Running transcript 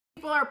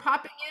People are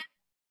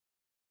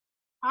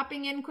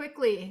popping in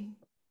quickly.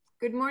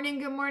 Good morning,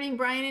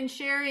 Brian and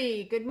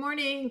Sherry. Good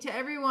morning to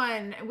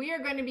everyone. We are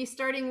going to be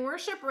starting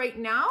worship right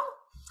now.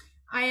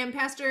 I am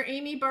Pastor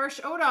Amy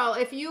Barsh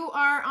Odall. If you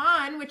are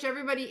on, which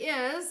everybody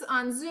is,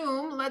 on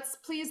Zoom, let's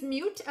please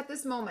mute at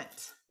this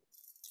moment.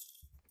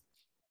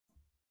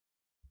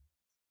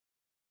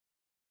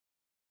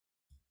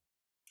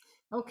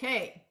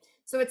 Okay.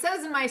 So it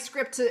says in my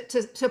script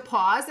to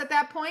pause at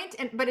that point,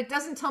 but it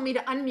doesn't tell me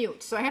to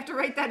unmute. So I have to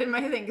write that in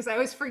my thing because I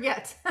always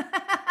forget.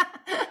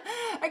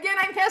 Again,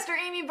 I'm Pastor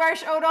Amy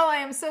Barsh Odall. I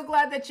am so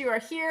glad that you are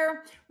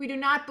here. We do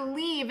not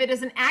believe it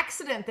is an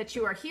accident that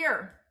you are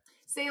here.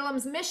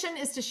 Salem's mission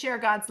is to share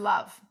God's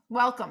love.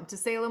 Welcome to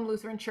Salem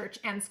Lutheran Church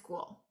and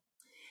School.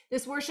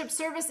 This worship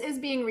service is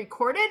being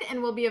recorded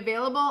and will be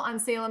available on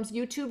Salem's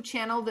YouTube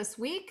channel this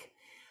week.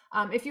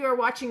 If you are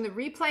watching the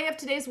replay of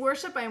today's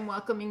worship, I am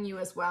welcoming you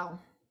as well.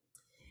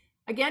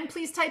 Again,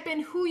 please type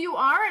in who you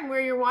are and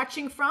where you're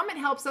watching from. It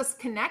helps us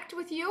connect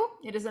with you.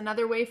 It is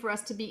another way for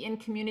us to be in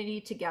community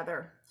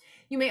together.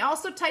 You may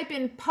also type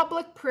in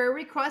public prayer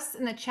requests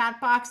in the chat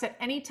box at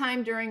any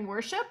time during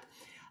worship.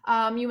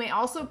 You may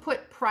also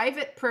put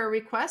private prayer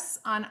requests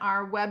on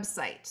our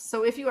website.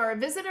 So if you are a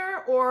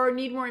visitor or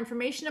need more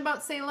information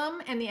about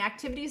Salem and the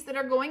activities that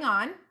are going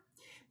on,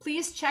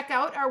 please check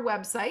out our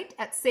website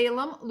at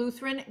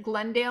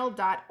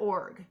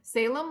salemlutheranglendale.org.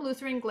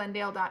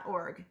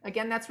 salemlutheranglendale.org.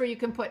 Again, that's where you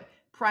can put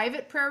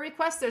private prayer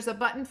requests. There's a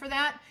button for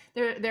that.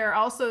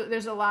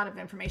 There's a lot of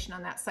information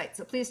on that site,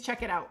 so please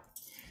check it out.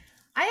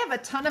 I have a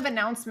ton of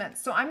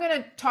announcements, so I'm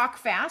going to talk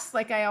fast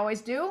like I always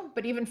do,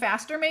 but even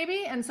faster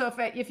maybe. And so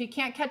if you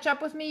can't catch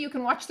up with me, you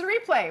can watch the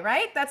replay,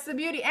 right? That's the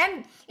beauty.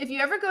 And if you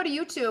ever go to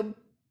YouTube,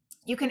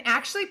 you can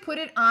actually put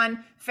it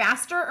on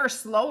faster or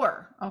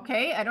slower,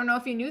 okay? I don't know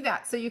if you knew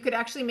that. So you could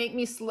actually make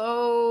me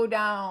slow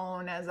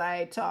down as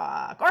I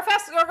talk, or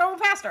faster, or go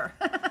faster,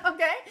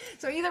 okay?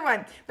 So either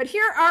one. But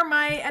here are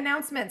my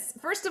announcements.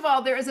 First of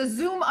all, there is a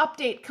Zoom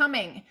update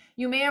coming.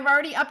 You may have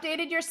already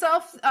updated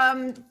yourself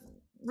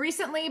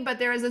recently, but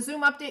there is a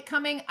Zoom update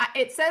coming.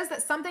 It says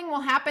that something will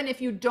happen if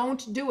you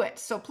don't do it.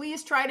 So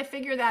please try to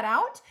figure that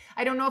out.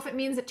 I don't know if it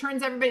means it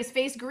turns everybody's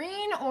face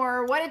green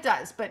or what it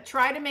does, but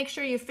try to make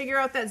sure you figure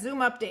out that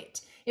Zoom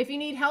update. If you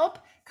need help,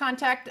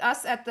 contact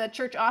us at the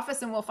church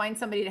office and we'll find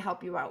somebody to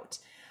help you out.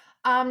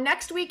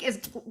 Next week is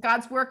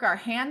God's Work Our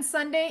Hands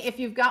Sunday. If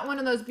you've got one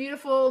of those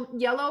beautiful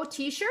yellow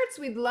t-shirts,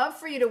 we'd love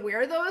for you to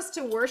wear those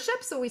to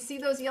worship. So we see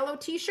those yellow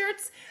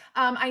t-shirts.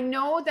 I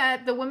know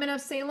that the Women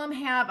of Salem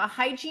have a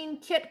hygiene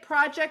kit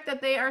project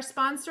that they are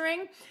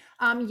sponsoring.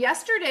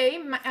 Yesterday,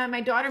 my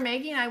daughter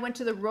Maggie and I went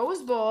to the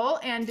Rose Bowl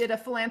and did a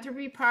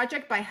philanthropy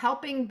project by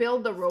helping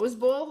build the Rose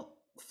Bowl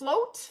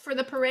float for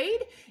the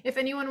parade. If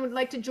anyone would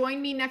like to join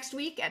me next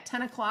week at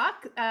 10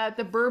 o'clock at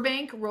the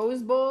Burbank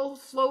Rose Bowl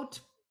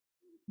float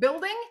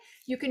building,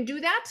 you can do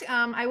that.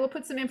 I will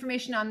put some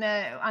information on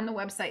the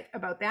website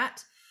about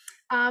that.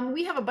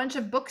 We have a bunch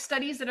of book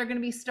studies that are going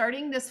to be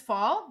starting this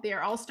fall. They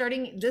are all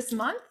starting this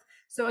month.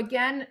 So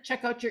again,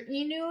 check out your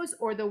e-news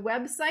or the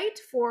website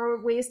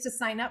for ways to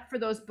sign up for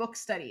those book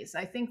studies.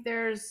 I think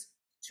there's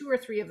 2 or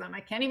 3 of them. I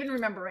can't even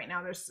remember right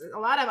now. There's a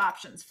lot of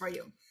options for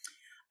you.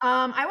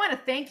 I want to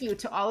thank you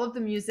to all of the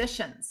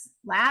musicians.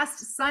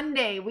 Last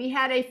Sunday, we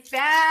had a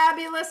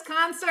fabulous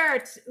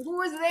concert. Who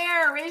was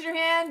there? Raise your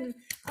hand,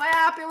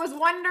 clap. It was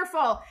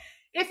wonderful.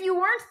 If you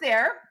weren't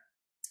there,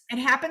 it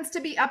happens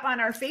to be up on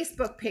our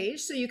Facebook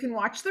page, so you can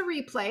watch the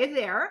replay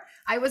there.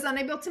 I was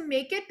unable to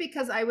make it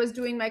because I was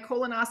doing my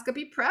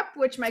colonoscopy prep,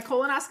 which my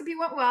colonoscopy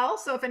went well.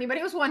 So if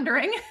anybody was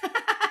wondering,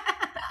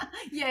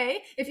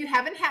 yay. If you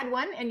haven't had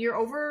one and you're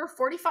over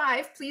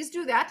 45, please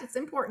do that. It's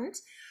important.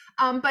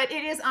 But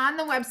it is on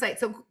the website,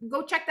 so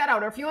go check that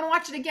out. Or if you want to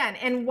watch it again.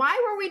 And why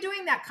were we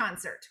doing that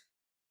concert?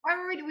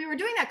 We were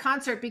doing that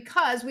concert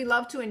because we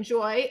love to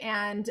enjoy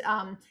and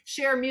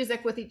share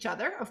music with each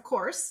other, of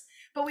course.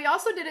 But we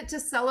also did it to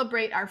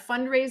celebrate our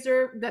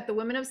fundraiser that the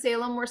Women of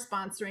Salem were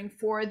sponsoring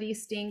for the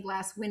stained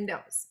glass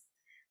windows.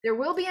 There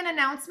will be an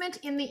announcement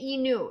in the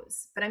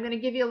e-news, but I'm going to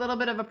give you a little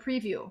bit of a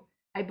preview.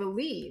 I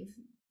believe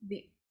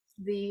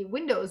the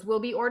windows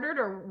will be ordered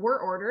or were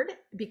ordered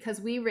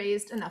because we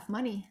raised enough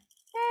money.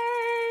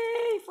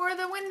 Yay for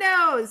the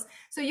windows.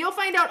 So you'll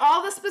find out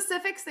all the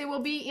specifics. They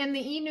will be in the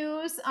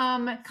e-news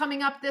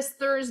coming up this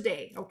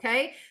Thursday.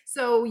 Okay.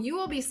 So you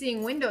will be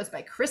seeing windows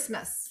by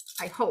Christmas,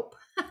 I hope.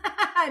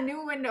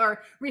 New window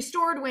or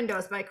restored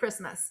windows by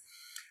Christmas.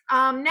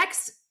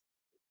 Next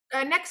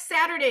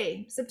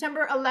Saturday,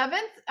 September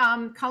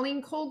 11th,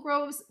 Colleen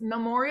Colgrove's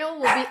memorial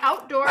will be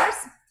outdoors.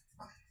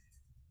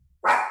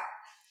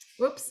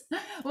 Whoops.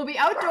 We'll be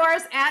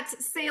outdoors at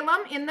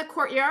Salem in the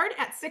courtyard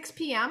at 6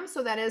 p.m.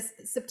 So that is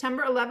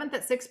September 11th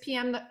at 6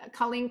 p.m. the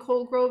Colleen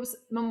Colgrove's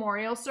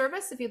memorial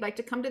service, if you'd like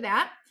to come to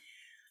that.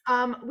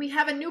 We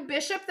have a new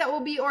bishop that will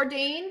be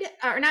ordained,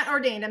 or not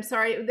ordained, I'm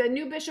sorry. The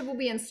new bishop will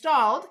be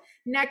installed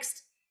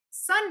next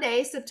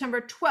Sunday,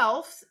 September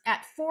 12th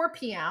at 4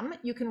 p.m.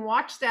 You can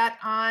watch that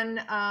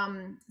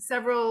on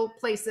several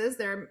places.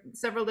 There are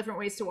several different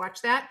ways to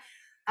watch that.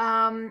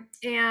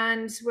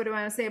 And what do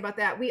I want to say about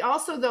that? We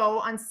also, though,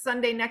 on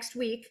Sunday next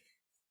week,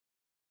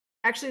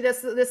 actually,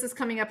 this is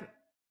coming up.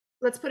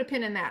 Let's put a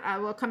pin in that.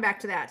 We'll come back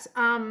to that.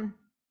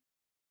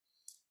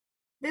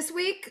 This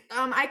week,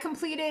 I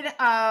completed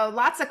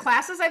lots of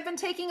classes I've been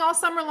taking all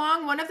summer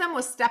long. One of them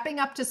was stepping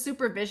up to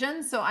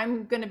supervision. So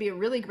I'm going to be a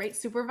really great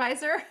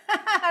supervisor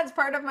as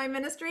part of my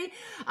ministry.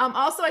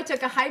 Also, I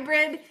took a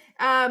hybrid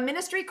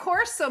ministry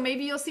course. So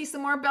maybe you'll see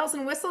some more bells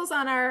and whistles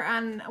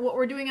on what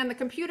we're doing on the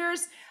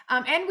computers.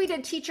 And we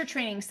did teacher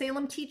training,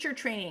 Salem teacher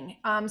training.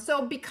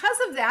 So because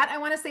of that, I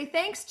want to say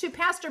thanks to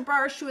Pastor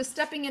Barsh, who is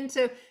stepping in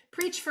to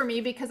preach for me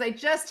because I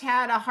just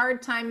had a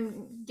hard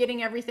time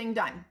getting everything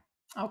done.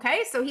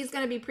 Okay, so he's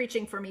going to be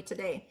preaching for me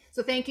today.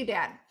 So thank you,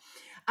 Dad.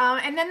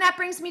 And then that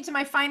brings me to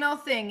my final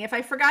thing. If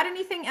I forgot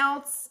anything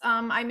else,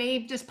 I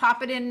may just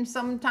pop it in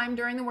sometime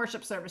during the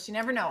worship service. You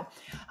never know.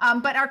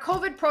 But our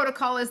COVID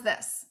protocol is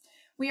this.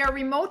 We are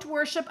remote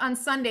worship on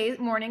Sunday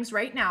mornings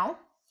right now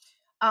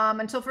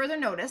until further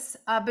notice.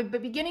 But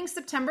beginning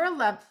September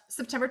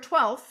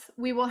 12th,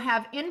 we will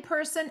have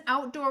in-person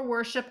outdoor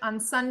worship on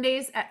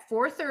Sundays at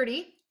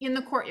 4:30 in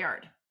the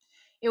courtyard.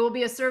 It will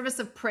be a service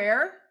of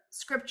prayer,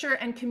 scripture,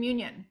 and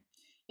communion.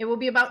 It will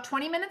be about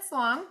 20 minutes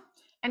long,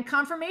 and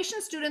confirmation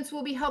students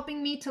will be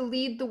helping me to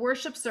lead the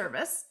worship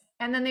service,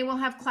 and then they will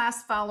have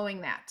class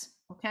following that,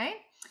 okay?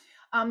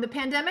 The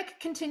pandemic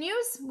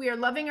continues. We are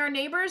loving our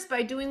neighbors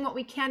by doing what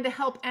we can to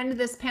help end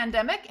this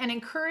pandemic and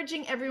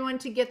encouraging everyone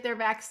to get their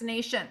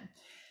vaccination.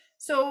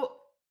 So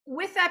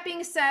with that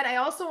being said, I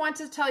also want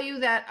to tell you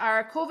that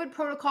our COVID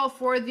protocol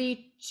for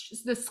the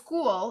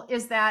school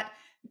is that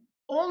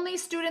only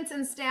students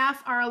and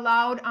staff are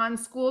allowed on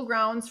school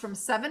grounds from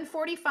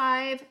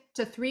 7:45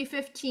 to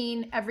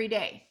 3:15 every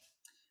day.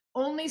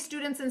 Only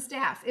students and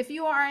staff. If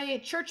you are a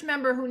church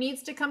member who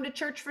needs to come to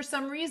church for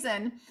some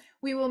reason,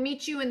 we will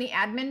meet you in the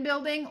admin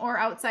building or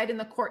outside in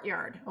the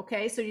courtyard.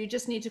 Okay, so you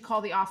just need to call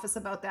the office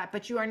about that.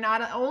 But you are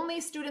not, only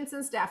students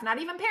and staff, not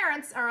even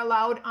parents, are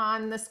allowed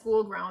on the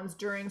school grounds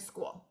during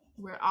school.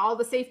 We're all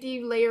the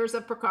safety layers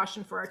of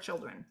precaution for our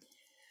children.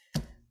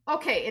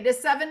 Okay, it is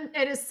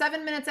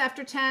 7 minutes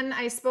after 10.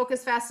 I spoke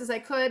as fast as I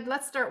could.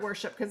 Let's start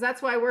worship because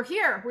that's why we're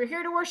here. We're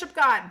here to worship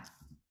God.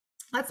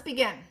 Let's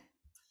begin.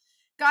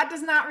 God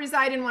does not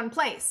reside in one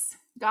place.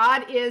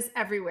 God is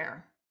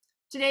everywhere.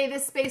 Today,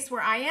 this space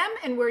where I am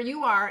and where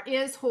you are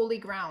is holy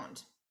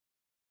ground.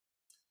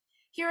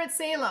 Here at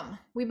Salem,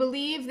 we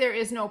believe there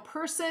is no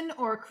person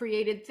or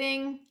created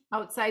thing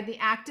outside the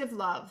active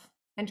love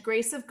and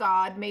grace of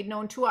God made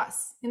known to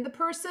us in the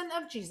person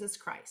of Jesus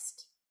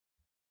Christ.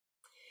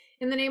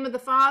 In the name of the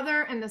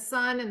Father, and the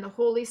Son, and the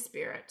Holy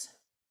Spirit.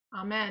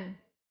 Amen.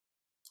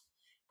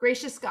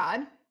 Gracious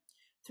God,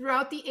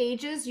 throughout the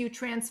ages, you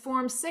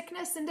transform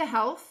sickness into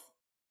health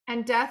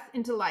and death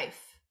into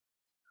life.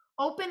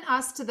 Open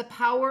us to the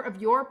power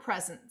of your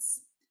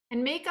presence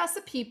and make us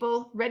a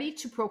people ready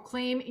to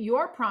proclaim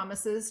your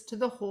promises to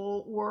the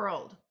whole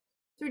world.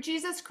 Through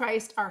Jesus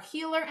Christ, our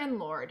healer and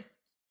Lord.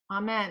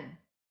 Amen.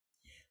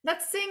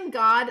 Let's sing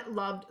God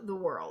Loved the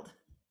World.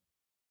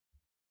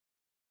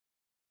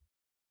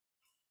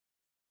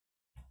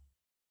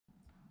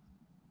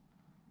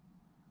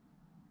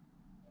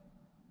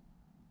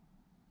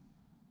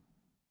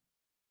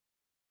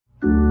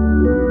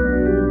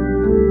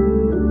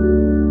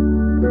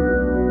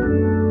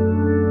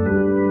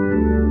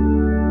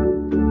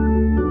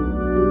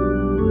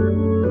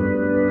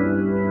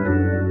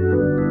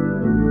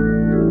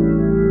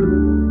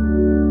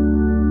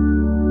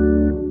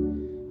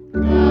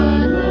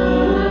 God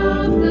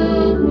loved the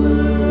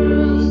world.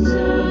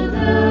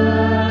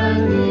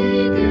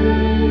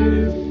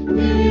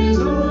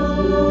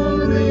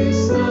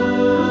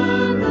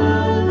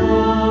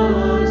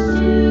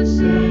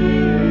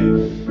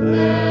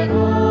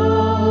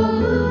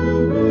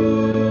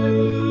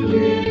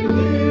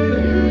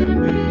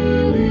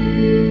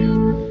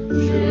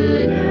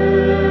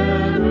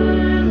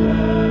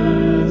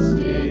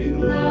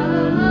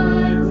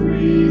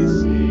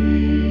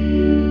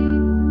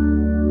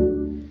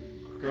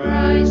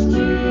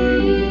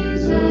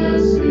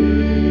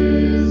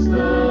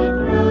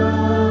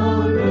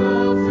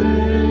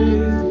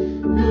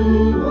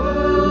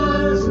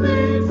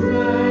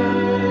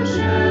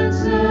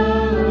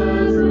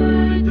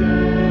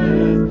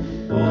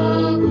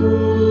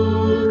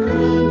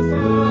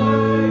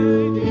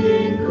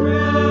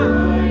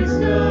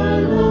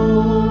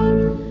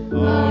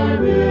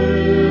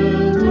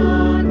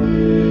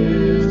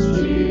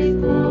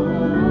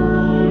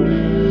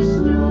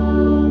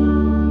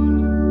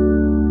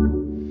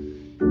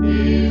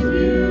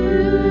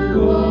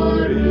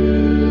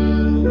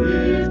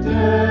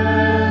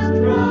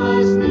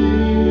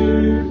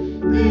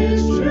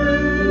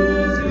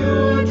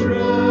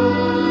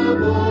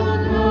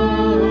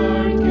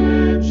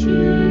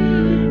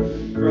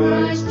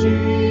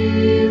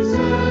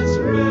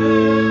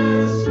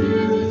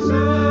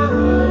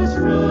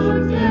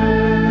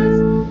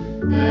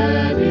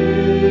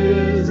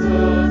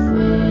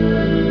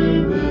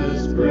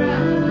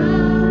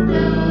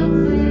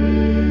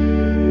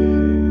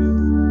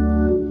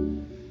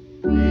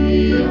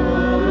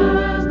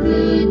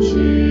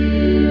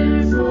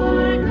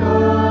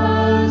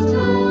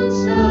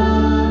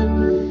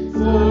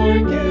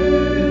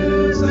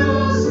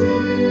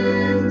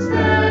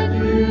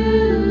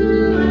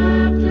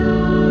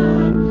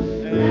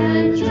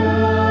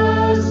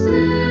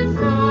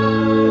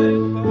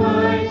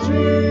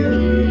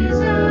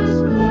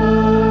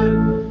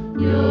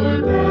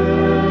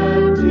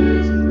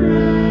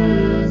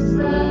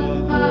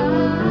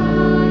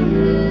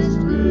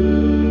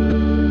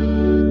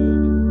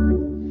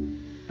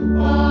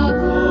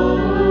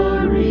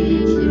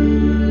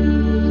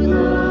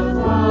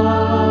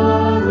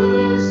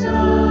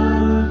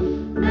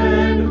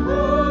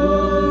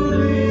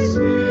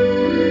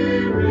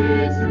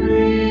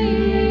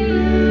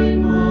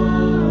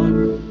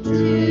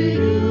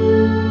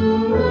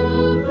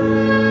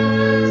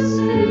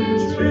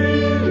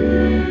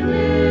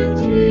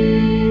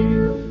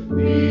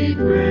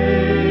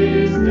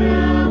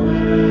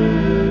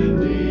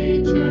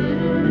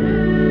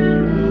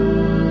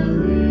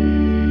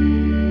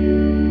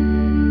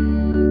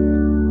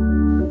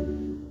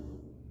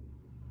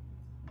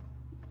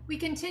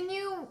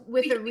 continue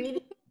with the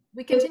reading.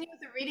 We continue with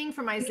the reading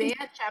from Isaiah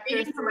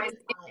chapter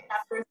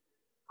 35.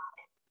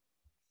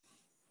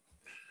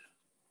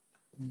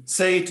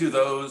 Say to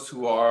those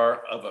who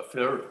are of a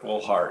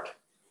fearful heart,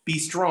 be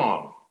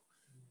strong,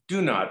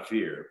 do not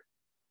fear.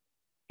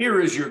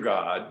 Here is your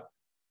God.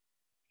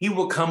 He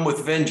will come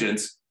with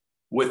vengeance,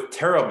 with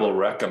terrible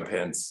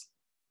recompense.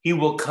 He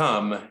will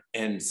come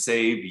and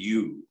save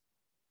you.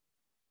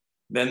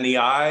 Then the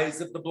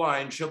eyes of the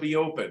blind shall be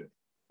opened,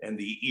 and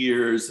the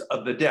ears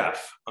of the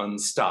deaf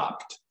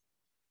unstopped.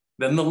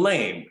 Then the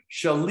lame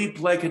shall leap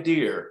like a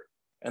deer,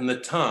 and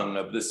the tongue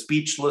of the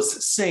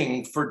speechless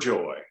sing for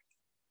joy.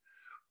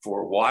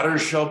 For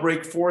waters shall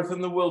break forth in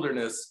the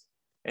wilderness,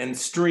 and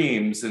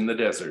streams in the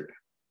desert.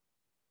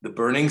 The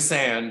burning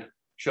sand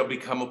shall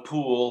become a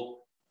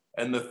pool,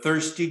 and the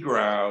thirsty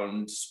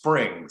ground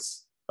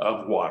springs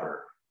of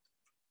water.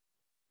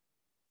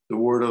 The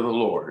word of the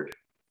Lord.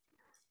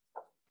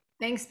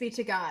 Thanks be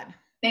to God.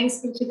 Thanks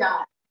be to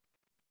God.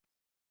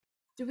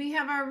 Do we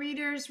have our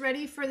readers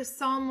ready for the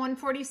Psalm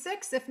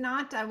 146? If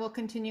not, I will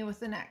continue with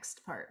the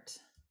next part.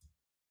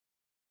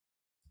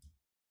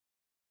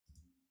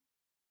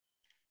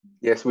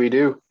 Yes, we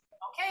do.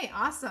 Okay,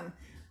 awesome.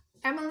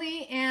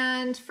 Emily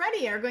and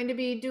Freddie are going to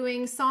be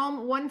doing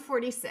Psalm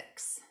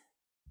 146.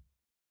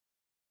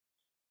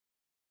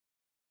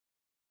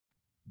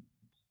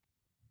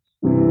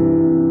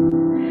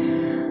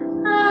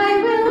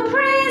 I will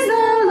praise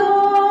the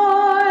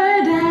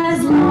Lord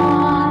as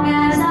long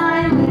as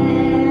I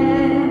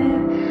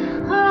live.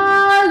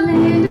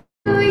 Hallelujah.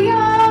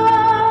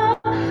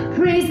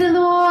 Praise the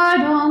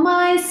Lord, oh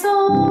my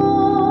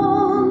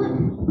soul.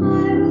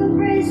 I will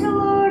praise the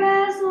Lord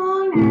as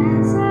long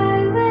as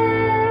I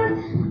live.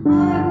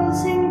 I will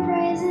sing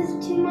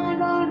praises to my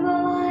God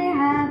while I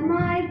have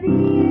my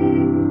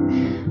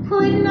being.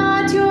 Put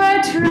not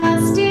your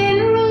trust in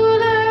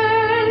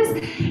rulers,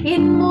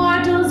 in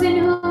mortals in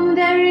whom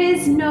there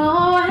is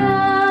no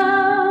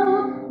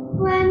help.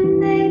 When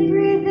they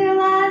breathe their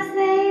last,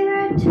 they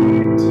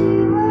return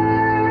to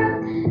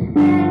earth,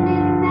 and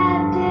in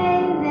that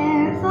day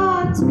their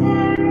thoughts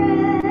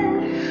perish.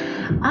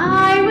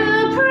 I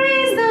will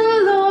praise the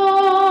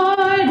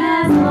Lord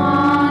as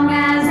long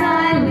as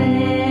I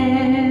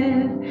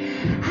live.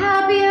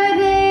 Happy are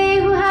they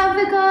who have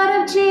the God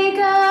of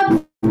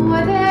Jacob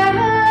for their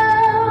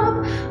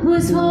help,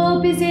 whose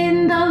hope is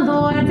in the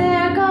Lord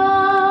their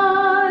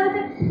God,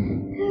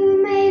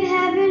 who made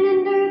heaven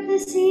and earth, the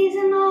seas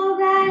and all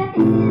that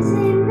is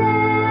in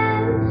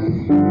them,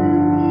 who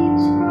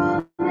keeps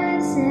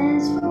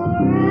promises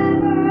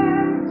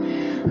forever,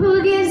 who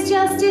gives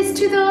justice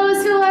to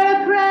those who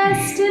are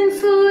oppressed and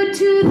food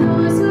to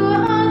those who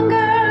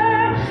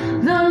hunger.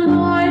 The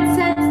Lord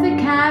sets the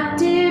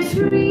captive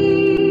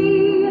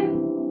free.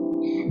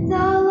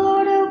 The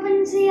Lord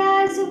opens the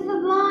eyes of the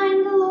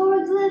blind. The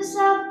Lord lifts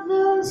up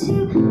those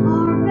who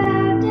are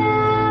bowed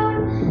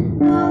down.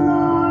 The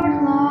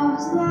Lord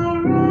loves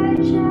the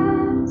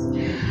righteous.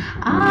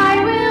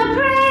 I will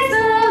praise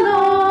the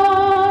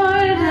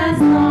Lord as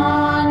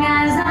long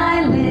as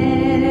I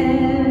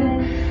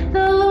live.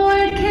 The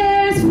Lord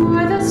cares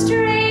for the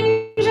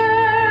stranger.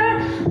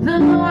 The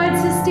Lord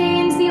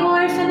sustains the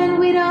orphan and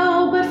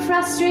widow, but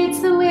frustrates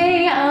the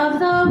way of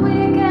the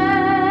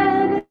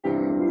wicked.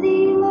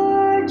 The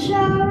Lord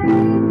shall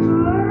reign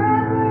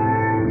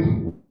forever.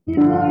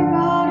 Your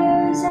God,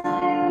 O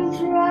Zion,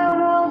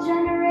 throughout all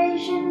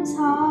generations.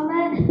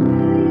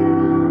 Hallelujah.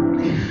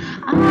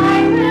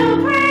 I will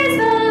praise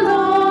the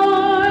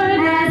Lord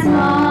as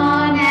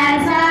long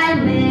as I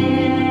live.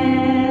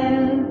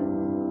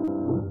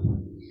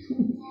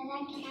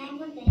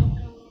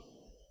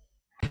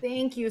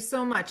 Thank you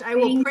so much. I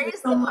will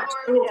praise the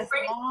Lord as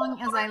long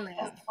as I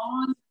live.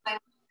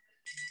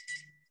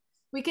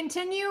 We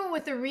continue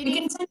with the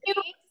reading.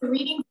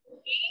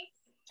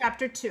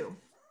 Chapter 2.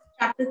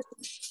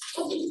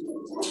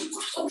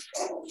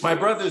 My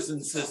brothers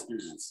and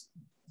sisters,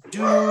 do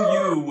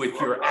you, with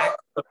your act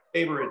of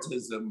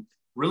favoritism,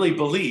 really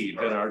believe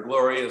in our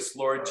glorious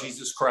Lord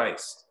Jesus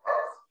Christ?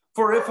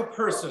 For if a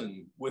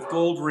person with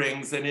gold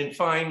rings and in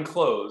fine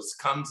clothes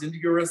comes into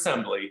your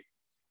assembly,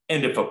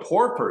 and if a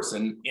poor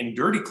person in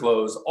dirty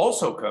clothes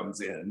also comes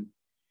in,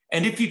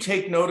 and if you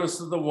take notice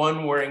of the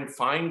one wearing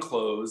fine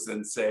clothes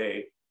and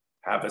say,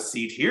 "Have a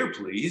seat here,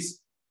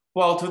 please,"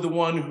 while to the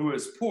one who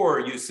is poor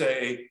you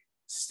say,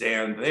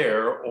 "Stand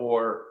there,"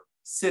 or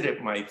 "Sit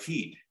at my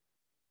feet,"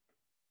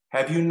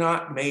 have you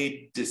not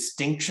made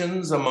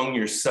distinctions among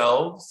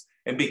yourselves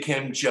and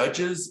become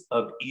judges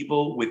of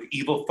evil with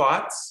evil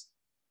thoughts?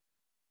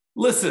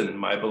 Listen,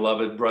 my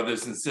beloved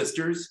brothers and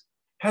sisters,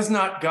 has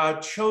not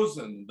God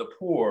chosen the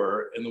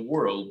poor in the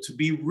world to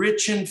be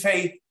rich in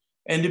faith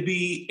and to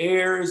be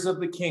heirs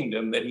of the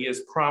kingdom that he has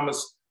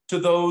promised to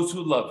those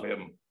who love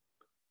him?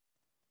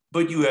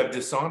 But you have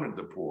dishonored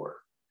the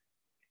poor.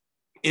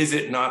 Is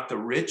it not the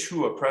rich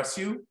who oppress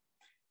you?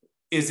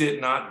 Is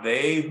it not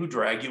they who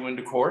drag you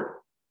into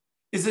court?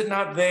 Is it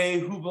not they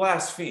who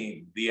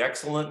blaspheme the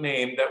excellent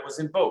name that was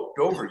invoked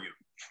over you?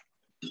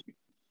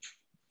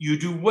 You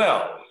do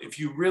well if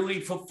you really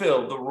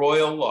fulfill the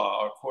royal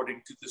law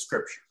according to the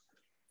scripture.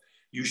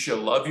 You shall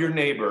love your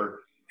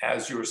neighbor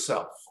as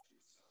yourself.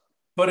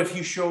 But if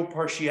you show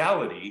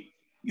partiality,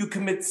 you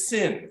commit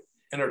sin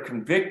and are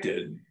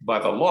convicted by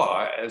the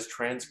law as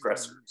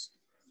transgressors.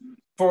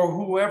 For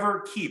whoever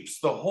keeps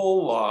the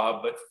whole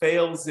law but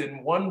fails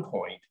in one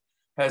point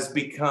has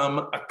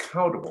become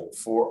accountable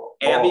for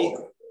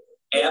all.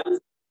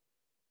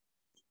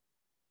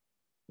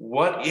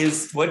 What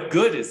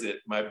good is it,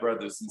 my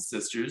brothers and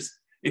sisters,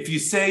 if you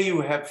say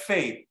you have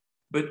faith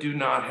but do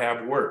not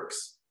have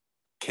works?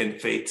 Can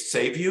faith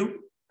save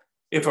you?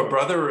 If a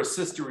brother or a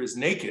sister is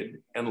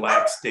naked and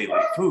lacks daily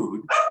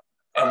food,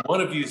 and one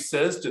of you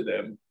says to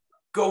them,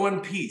 "Go in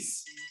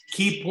peace,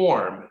 keep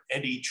warm,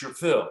 and eat your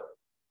fill,"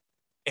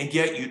 and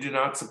yet you do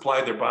not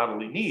supply their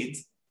bodily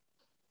needs,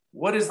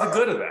 what is the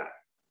good of that?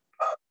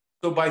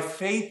 So by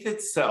faith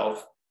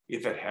itself,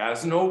 if it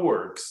has no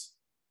works,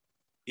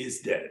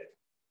 is dead.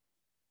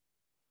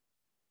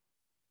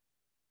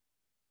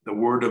 The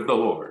word of the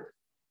Lord.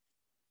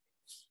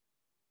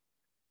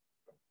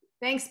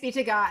 Thanks be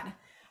to God.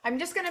 I'm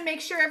just going to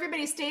make sure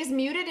everybody stays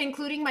muted,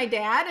 including my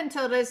dad,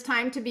 until it is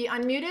time to be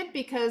unmuted,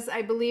 because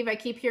I believe I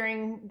keep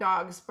hearing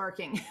dogs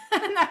barking.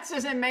 And that's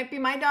just, it might be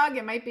my dog,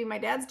 it might be my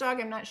dad's dog,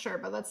 I'm not sure,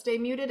 but let's stay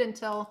muted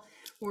until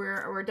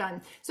we're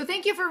done. So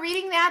thank you for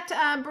reading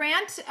that,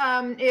 Brant.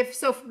 If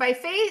so, by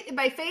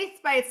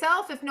faith by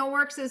itself, if no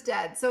works, is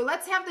dead. So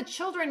let's have the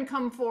children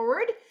come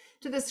forward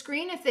to the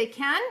screen if they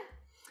can.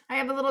 I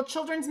have a little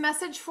children's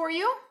message for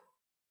you.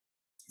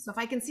 So if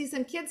I can see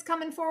some kids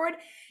coming forward,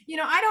 you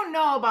know, I don't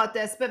know about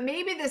this, but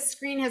maybe this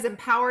screen has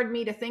empowered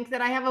me to think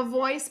that I have a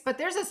voice, but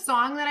there's a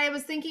song that I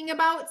was thinking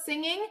about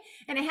singing,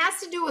 and it has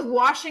to do with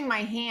washing my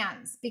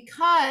hands,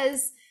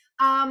 because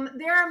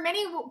there are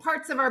many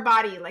parts of our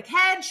body, like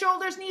head,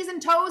 shoulders, knees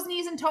and toes.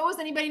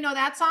 Anybody know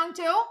that song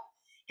too?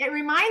 It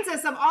reminds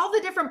us of all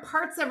the different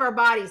parts of our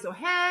body. So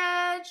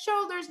head,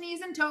 shoulders,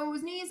 knees and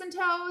toes,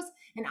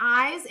 and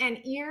eyes and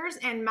ears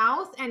and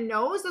mouth and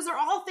nose. Those are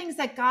all things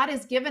that God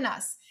has given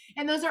us.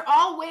 And those are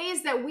all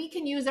ways that we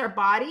can use our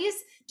bodies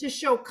to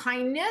show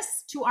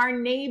kindness to our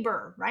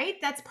neighbor, right?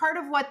 That's part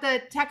of what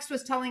the text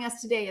was telling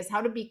us today, is how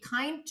to be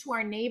kind to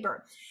our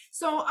neighbor.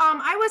 So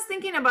I was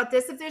thinking about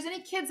this. If there's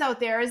any kids out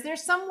there, is there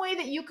some way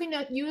that you can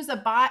use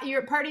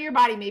your part of your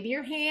body, maybe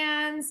your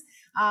hands,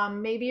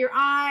 maybe your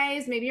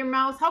eyes, maybe your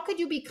mouth? How could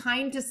you be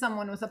kind to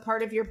someone with a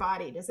part of your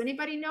body? Does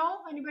anybody know?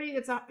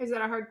 Is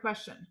that a hard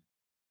question?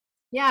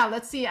 Yeah,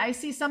 let's see. I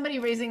see somebody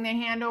raising their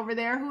hand over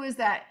there. Who is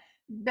that?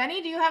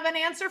 Benny, do you have an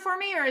answer for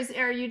me, or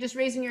are you just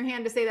raising your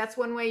hand to say that's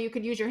one way you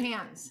could use your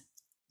hands?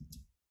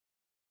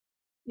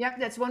 Yep,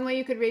 that's one way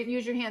you could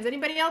use your hands.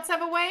 Anybody else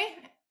have a way?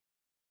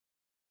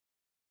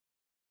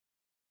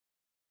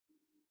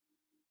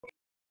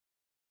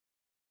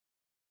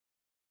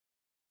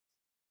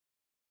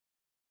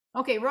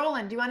 Okay,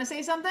 Roland, do you want to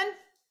say something?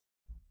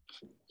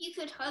 You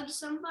could hug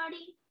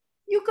somebody.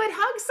 You could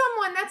hug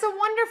someone. That's a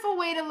wonderful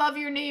way to love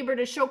your neighbor,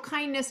 to show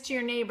kindness to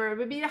your neighbor. It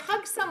would be to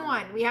hug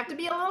someone. We have to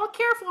be a little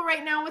careful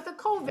right now with the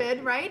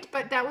COVID, right?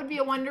 But that would be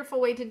a wonderful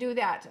way to do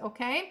that,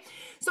 okay?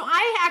 So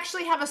I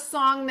actually have a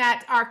song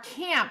that our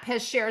camp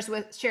has shared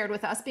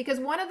with us, because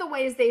one of the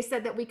ways they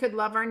said that we could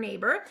love our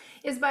neighbor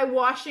is by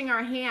washing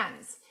our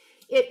hands.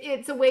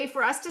 It's a way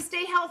for us to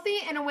stay healthy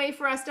and a way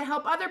for us to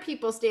help other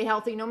people stay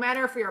healthy, no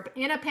matter if you're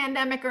in a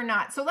pandemic or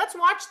not. So let's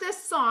watch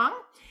this song,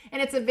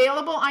 and it's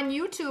available on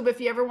YouTube if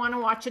you ever want to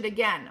watch it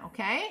again,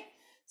 okay?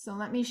 So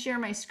let me share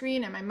my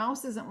screen, and my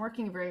mouse isn't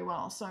working very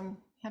well, so I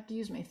have to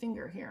use my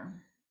finger here.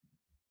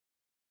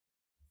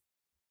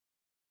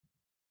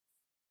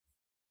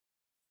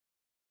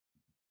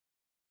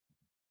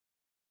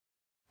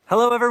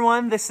 Hello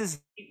everyone, this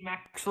is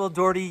Maxwell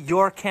Doherty,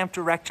 your camp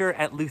director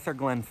at Luther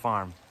Glen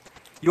Farm.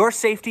 Your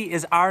safety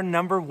is our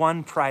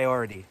 #1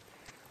 priority.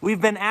 We've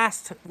been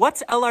asked,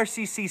 what's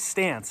LRCC's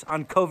stance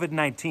on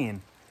COVID-19?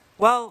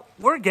 Well,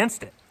 we're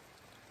against it.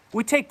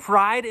 We take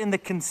pride in the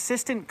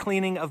consistent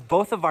cleaning of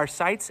both of our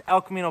sites,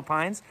 El Camino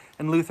Pines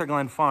and Luther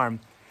Glen Farm,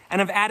 and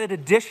have added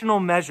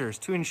additional measures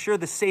to ensure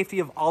the safety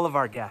of all of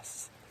our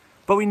guests.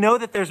 But we know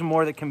that there's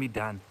more that can be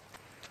done.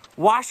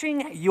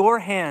 Washing your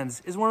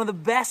hands is one of the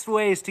best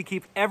ways to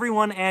keep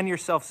everyone and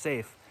yourself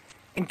safe.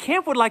 And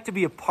camp would like to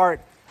be a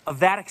part of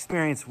that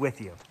experience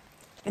with you,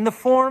 in the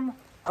form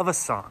of a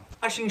song.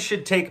 Washing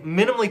should take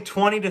minimally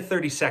 20 to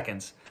 30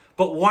 seconds,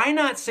 but why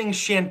not sing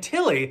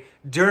Chantilly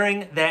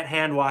during that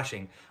hand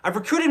washing? I've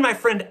recruited my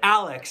friend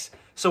Alex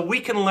so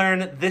we can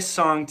learn this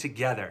song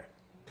together.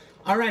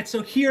 All right,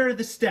 so here are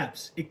the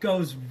steps. It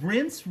goes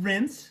rinse,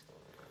 rinse,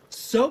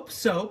 soap,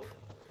 soap,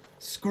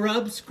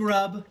 scrub,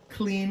 scrub,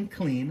 clean,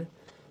 clean,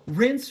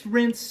 rinse,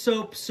 rinse,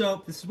 soap,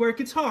 soap. This is where it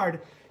gets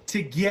hard.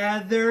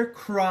 Together,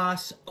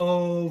 cross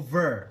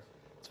over.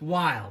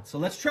 Wild. So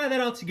let's try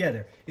that all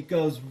together. It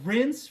goes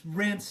rinse,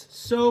 rinse,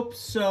 soap,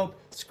 soap,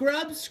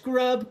 scrub,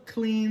 scrub,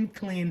 clean,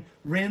 clean,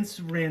 rinse,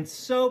 rinse,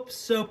 soap,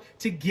 soap,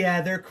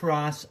 together,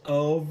 cross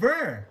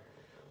over.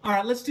 All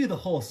right, let's do the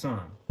whole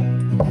song.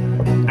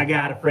 I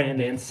got a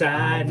friend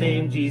inside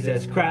named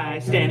Jesus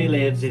Christ, and he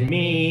lives in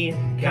me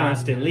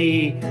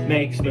constantly.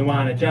 Makes me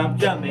wanna jump,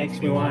 jump, makes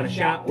me wanna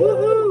shout,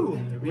 woohoo!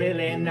 It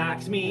really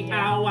knocks me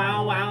out,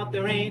 wow, out.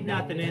 There ain't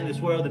nothing in this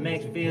world that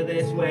makes me feel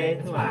this way.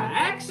 That's why I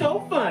act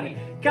so funny,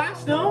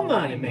 costs no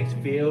money. Makes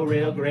me feel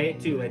real great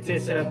to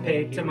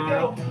anticipate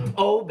tomorrow.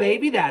 Oh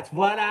baby, that's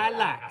what I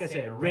like. I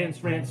said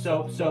rinse, rinse,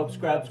 soap, soap,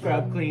 scrub,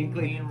 scrub, clean,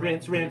 clean.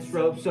 Rinse, rinse,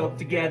 soap, soap,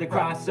 together,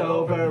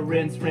 crossover.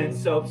 Rinse,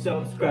 rinse, soap,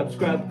 soap, scrub,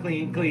 scrub,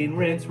 clean, clean.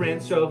 Rinse,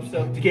 rinse, soap,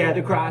 soap,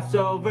 together,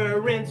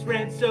 crossover. Rinse,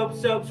 rinse, soap,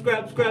 soap,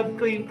 scrub, scrub,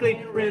 clean,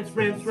 clean. Rinse,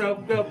 rinse,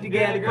 soap, soap,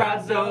 together,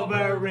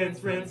 crossover.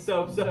 Rinse, rinse,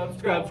 soap, soap,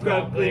 scrub,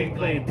 scrub, clean,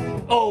 clean.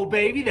 Oh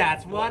baby,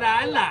 that's what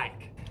I like.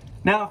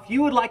 Now, if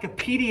you would like a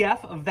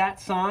PDF of that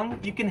song,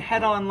 you can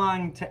head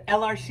online to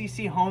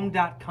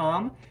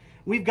lrcchome.com.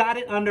 We've got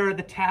it under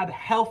the tab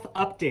Health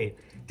Update.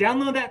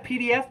 Download that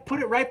PDF,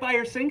 put it right by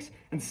your sinks,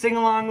 and sing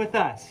along with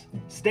us.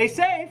 Stay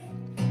safe!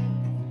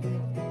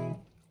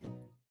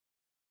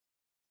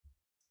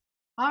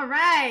 All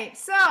right,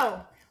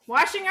 so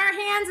washing our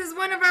hands is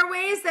one of our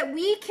ways that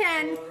we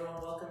can. Hello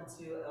everyone, welcome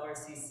to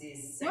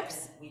LRCC's Whoops,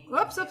 second weekly.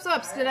 whoops, whoops,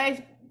 whoops. Did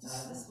I?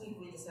 This week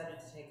we decided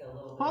to take a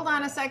little bit. Hold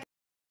on a second.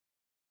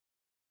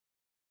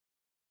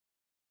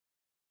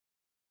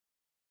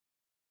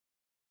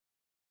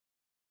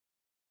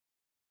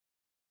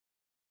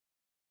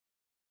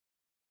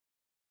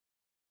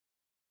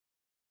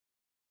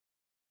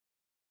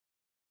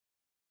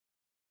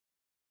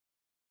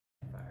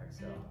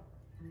 So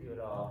if you would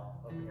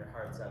all open your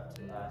hearts up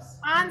to us.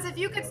 Hans, if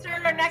you could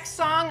start our next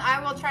song,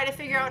 I will try to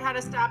figure out how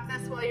to stop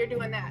this while you're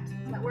doing that.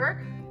 Does that work?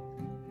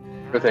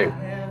 Sure thing.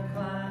 I have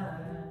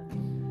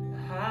climbed the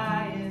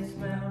highest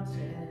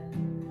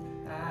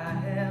mountain. I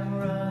have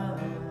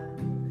run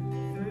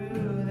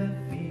through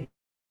the fields.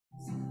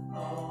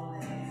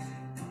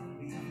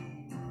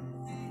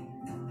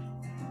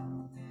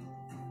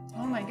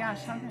 Oh my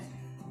gosh, how good.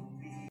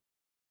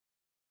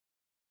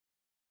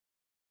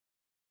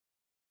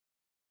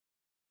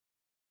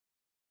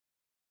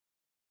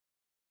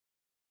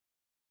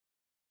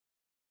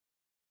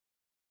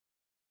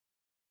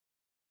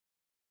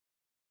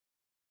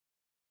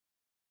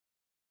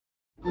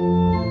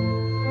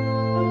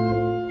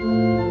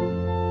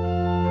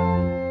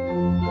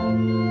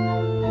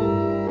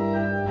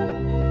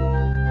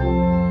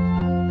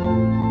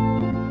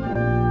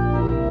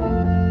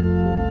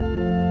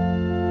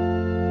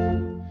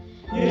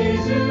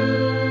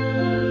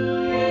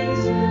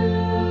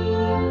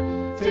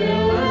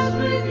 Fill us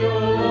with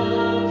your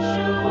love,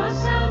 show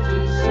us how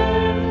to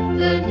serve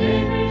the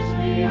neighbors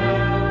we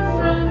have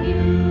from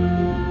you.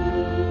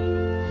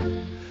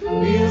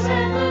 Meals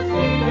at the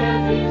feet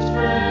of each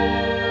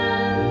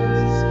friend.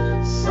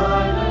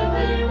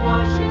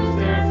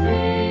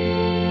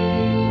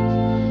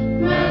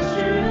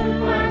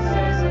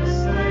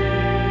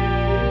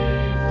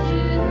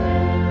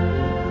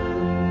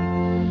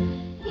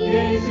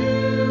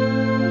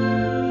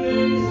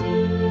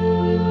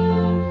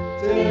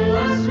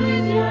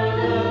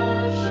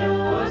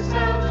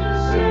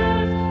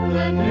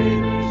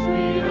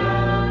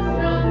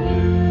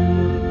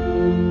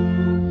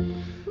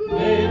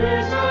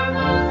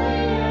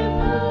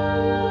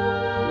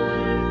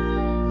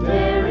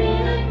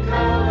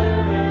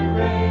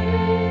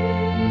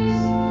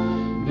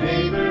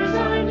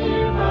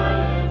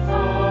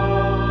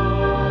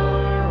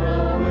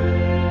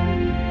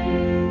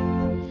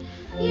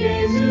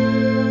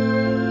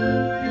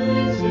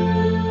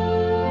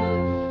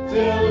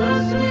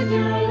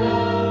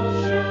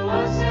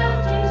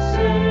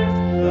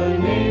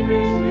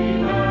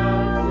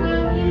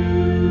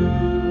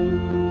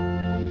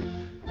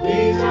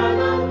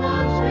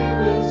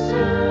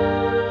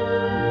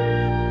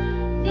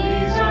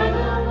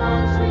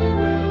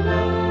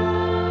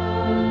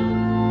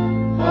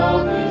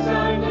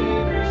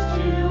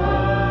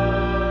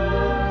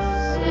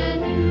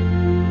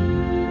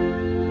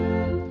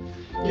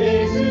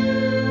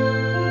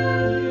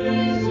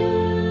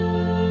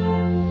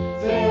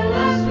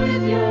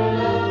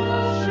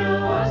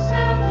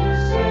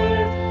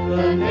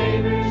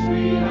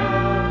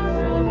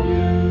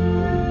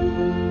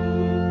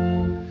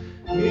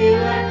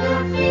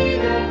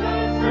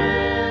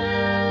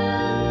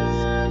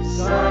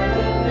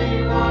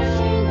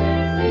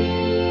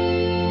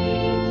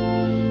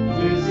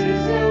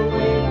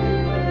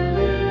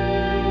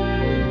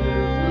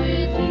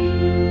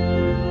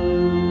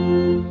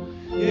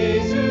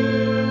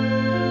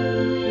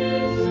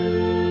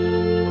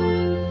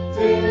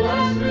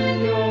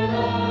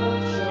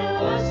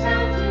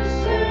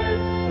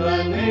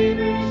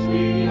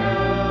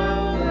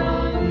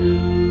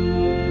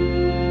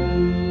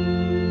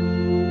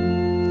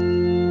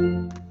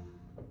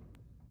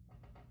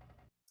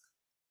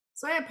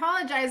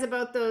 apologize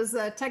about those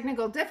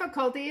technical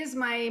difficulties.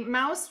 My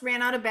mouse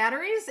ran out of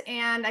batteries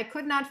and I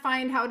could not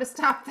find how to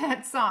stop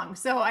that song.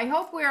 So I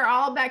hope we're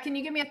all back. Can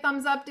you give me a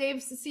thumbs up, Dave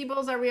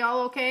Siebels? Are we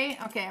all okay?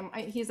 Okay,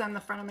 he's on the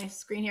front of my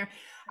screen here.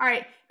 All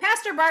right,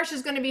 Pastor Barsh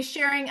is going to be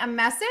sharing a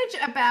message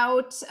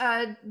about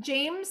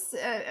James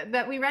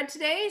that we read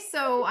today.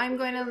 So I'm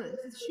going to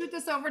shoot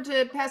this over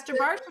to Pastor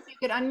Barsh. If you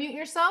could unmute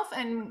yourself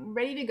and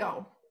ready to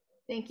go.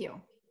 Thank you.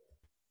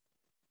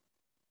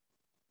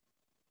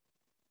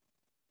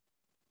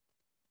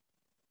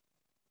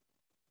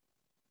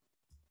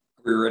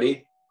 We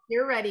ready?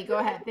 You're ready. Go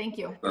ahead. Thank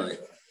you. All right.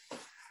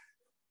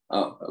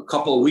 A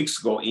couple of weeks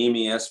ago,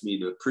 Amy asked me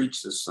to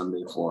preach this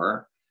Sunday for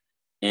her.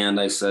 And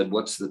I said,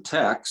 what's the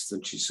text?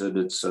 And she said,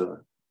 it's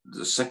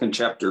the second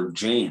chapter of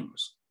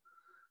James.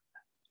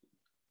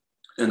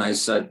 And I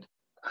said,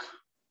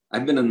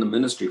 I've been in the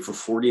ministry for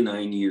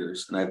 49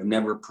 years and I've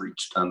never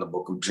preached on the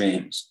book of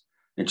James.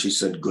 And she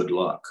said, good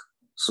luck.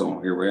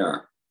 So here we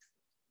are.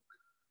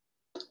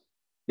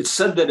 It's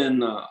said that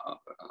in a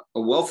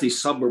wealthy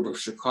suburb of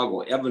Chicago,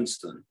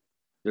 Evanston,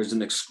 there's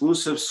an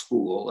exclusive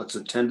school that's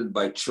attended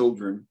by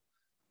children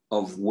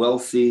of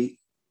wealthy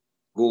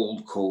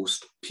Gold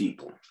Coast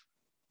people.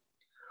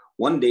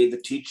 One day, the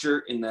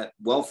teacher in that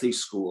wealthy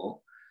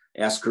school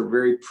asked her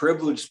very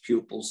privileged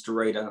pupils to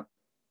write a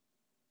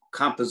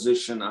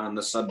composition on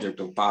the subject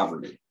of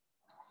poverty.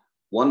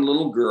 One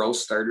little girl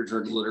started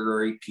her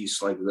literary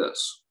piece like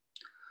this.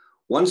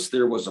 Once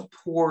there was a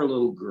poor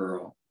little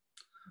girl.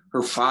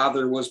 Her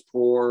father was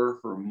poor,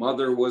 her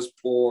mother was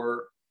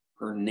poor,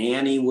 her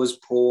nanny was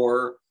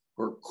poor,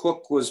 her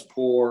cook was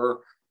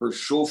poor, her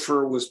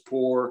chauffeur was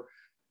poor,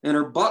 and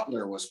her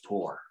butler was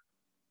poor.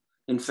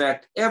 In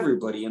fact,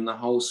 everybody in the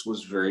house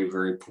was very,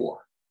 very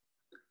poor.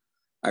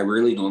 I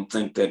really don't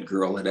think that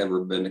girl had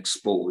ever been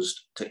exposed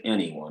to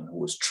anyone who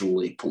was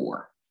truly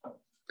poor.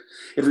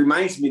 It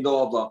reminds me,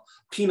 though, of a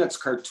Peanuts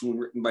cartoon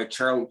written by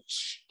Charles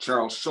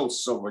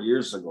Schulz several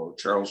years ago.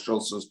 Charles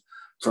Schulz is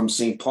from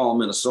St. Paul,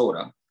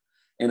 Minnesota,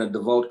 and a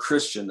devout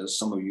Christian, as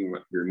some of you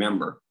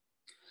remember.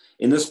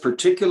 In this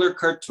particular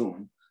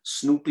cartoon,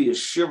 Snoopy is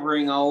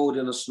shivering out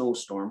in a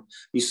snowstorm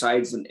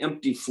beside an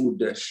empty food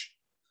dish.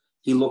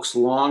 He looks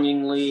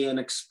longingly and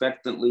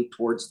expectantly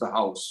towards the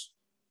house.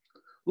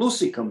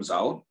 Lucy comes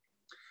out,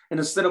 and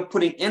instead of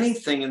putting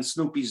anything in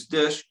Snoopy's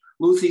dish,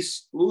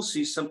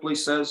 Lucy simply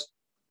says,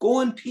 "Go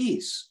in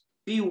peace,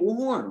 be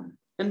warm,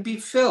 and be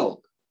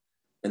filled."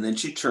 And then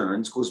she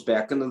turns, goes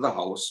back into the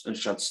house, and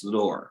shuts the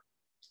door.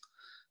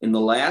 In the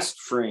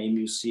last frame,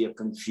 you see a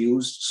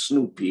confused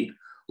Snoopy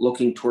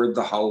looking toward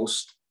the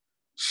house,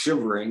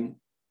 shivering,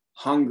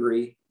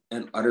 hungry,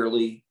 and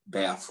utterly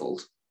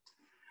baffled.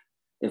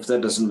 If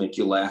that doesn't make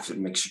you laugh, it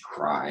makes you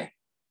cry.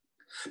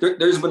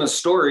 There's been a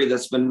story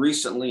that's been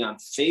recently on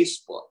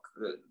Facebook,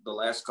 the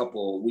last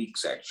couple of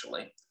weeks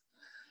actually.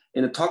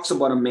 And it talks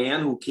about a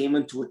man who came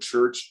into a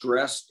church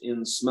dressed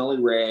in smelly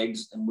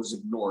rags and was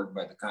ignored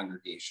by the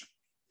congregation.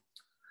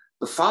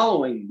 The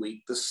following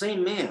week, the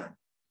same man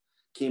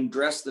came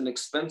dressed in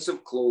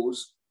expensive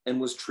clothes and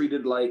was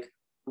treated like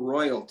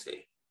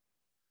royalty.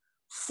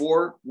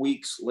 4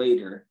 weeks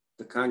later,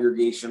 the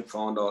congregation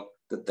found out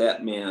that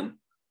that man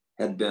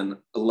had been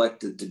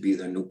elected to be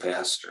their new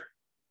pastor.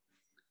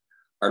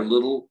 Our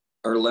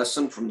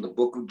lesson from the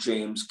book of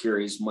James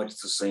carries much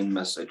the same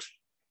message.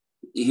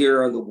 Here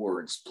are the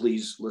words,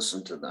 please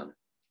listen to them.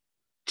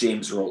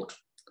 James wrote,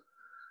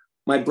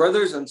 "My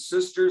brothers and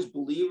sisters,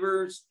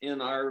 believers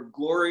in our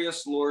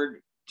glorious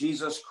Lord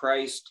Jesus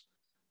Christ,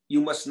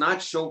 you must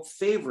not show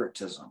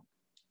favoritism.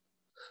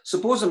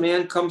 Suppose a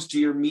man comes to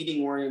your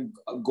meeting wearing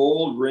a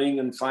gold ring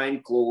and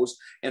fine clothes,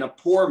 and a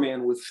poor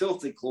man with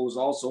filthy clothes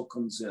also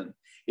comes in.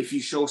 If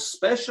you show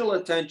special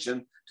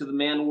attention to the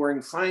man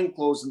wearing fine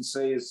clothes and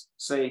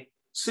say,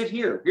 sit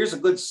here, here's a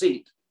good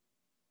seat.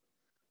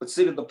 But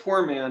say to the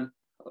poor man,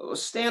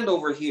 stand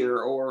over here,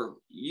 or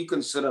you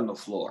can sit on the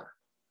floor.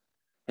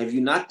 Have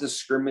you not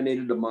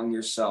discriminated among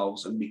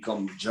yourselves and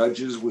become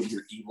judges with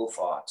your evil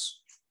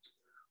thoughts?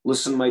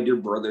 Listen, my dear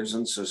brothers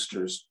and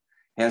sisters,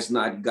 has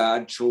not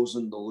God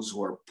chosen those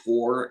who are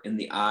poor in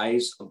the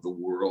eyes of the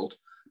world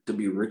to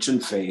be rich in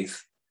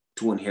faith,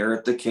 to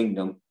inherit the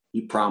kingdom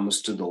he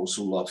promised to those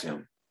who love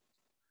him?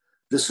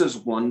 This is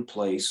one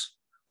place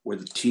where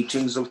the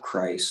teachings of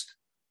Christ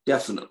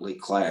definitely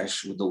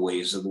clash with the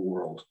ways of the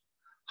world,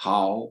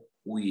 how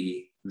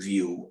we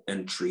view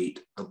and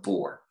treat the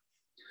poor.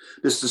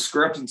 This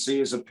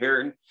discrepancy is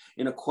apparent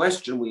in a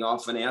question we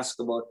often ask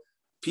about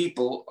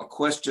people, a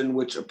question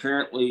which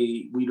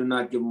apparently we do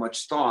not give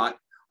much thought.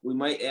 We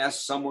might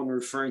ask someone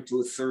referring to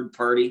a third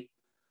party,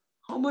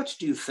 how much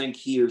do you think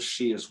he or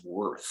she is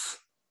worth?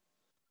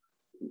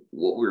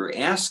 What we're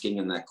asking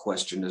in that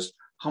question is,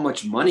 how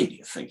much money do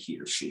you think he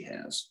or she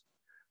has?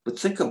 But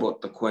think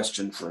about the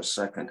question for a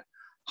second.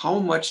 How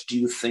much do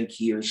you think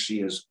he or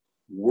she is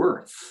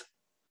worth?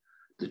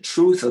 The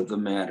truth of the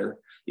matter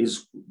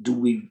is, do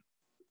we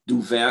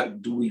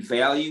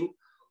value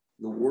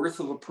the worth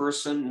of a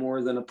person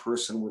more than a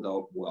person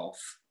without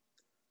wealth?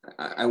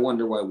 I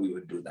wonder why we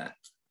would do that.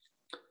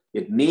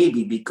 It may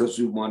be because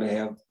we want to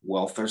have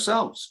wealth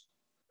ourselves.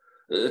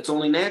 It's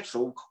only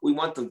natural. We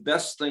want the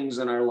best things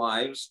in our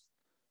lives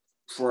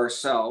for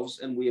ourselves,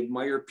 and we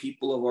admire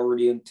people who have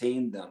already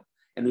attained them,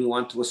 and we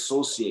want to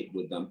associate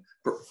with them.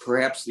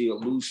 Perhaps the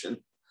illusion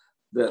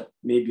that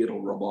maybe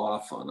it'll rub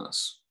off on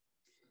us.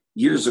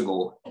 Years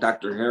ago,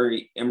 Dr.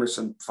 Harry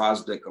Emerson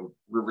Fosdick of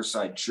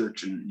Riverside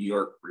Church in New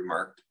York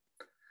remarked,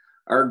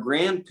 "Our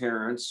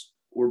grandparents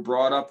were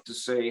brought up to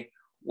say,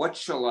 'What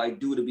shall I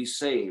do to be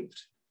saved?'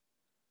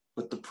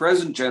 But the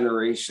present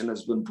generation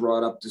has been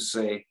brought up to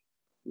say,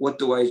 'What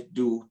do I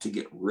do to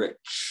get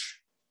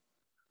rich?'"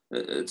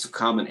 It's a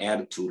common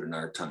attitude in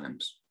our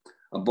times.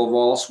 Above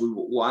all, we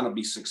want to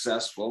be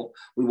successful.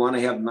 We want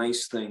to have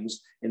nice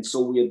things. And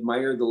so we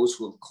admire those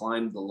who have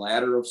climbed the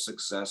ladder of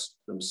success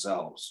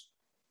themselves.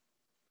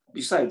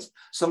 Besides,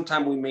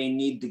 sometimes we may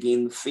need to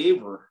gain the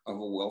favor of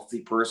a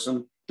wealthy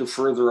person to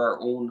further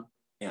our own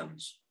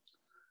ends.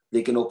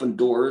 They can open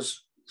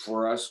doors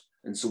for us,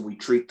 and so we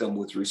treat them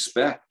with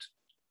respect.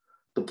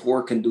 The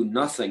poor can do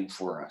nothing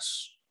for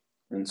us,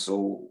 and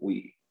so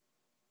we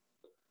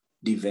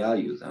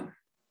devalue them.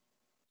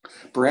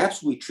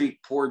 Perhaps we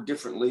treat poor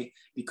differently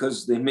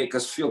because they make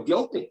us feel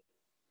guilty.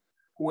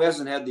 Who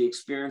hasn't had the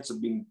experience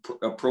of being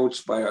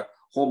approached by a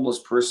homeless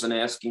person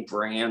asking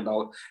for a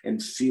handout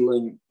and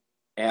feeling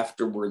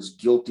afterwards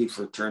guilty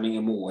for turning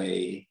him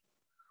away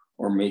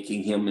or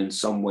making him in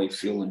some way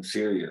feel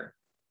inferior?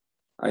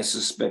 I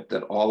suspect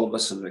that all of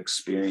us have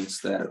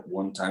experienced that at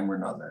one time or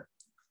another.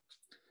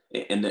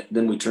 And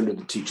then we turn to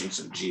the teachings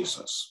of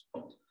Jesus.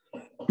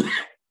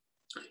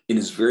 In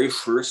his very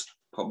first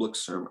public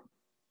sermon,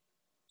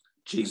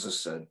 Jesus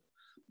said,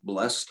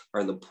 "Blessed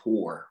are the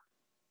poor.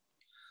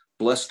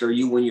 Blessed are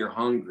you when you're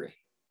hungry.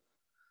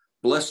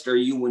 Blessed are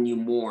you when you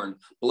mourn.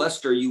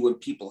 Blessed are you when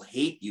people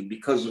hate you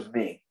because of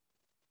me."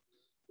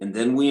 And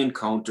then we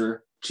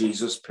encounter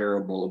Jesus'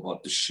 parable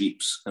about the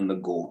sheep and the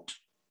goat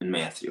in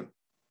Matthew.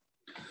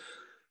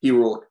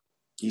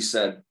 He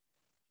said,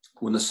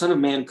 "When the Son of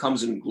Man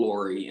comes in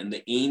glory and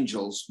the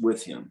angels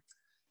with him,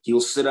 he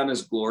will sit on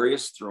his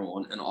glorious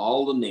throne, and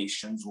all the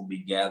nations will be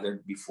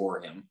gathered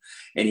before him.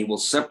 And he will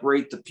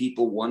separate the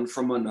people one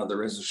from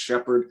another as a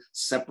shepherd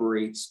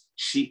separates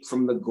sheep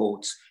from the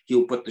goats. He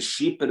will put the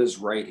sheep at his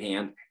right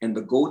hand and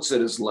the goats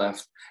at his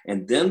left.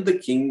 And then the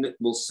king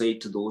will say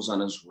to those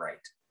on his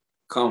right,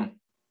 'Come,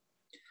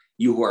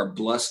 you who are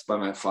blessed by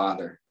my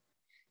Father,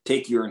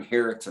 take your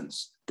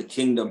inheritance, the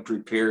kingdom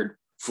prepared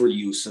for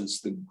you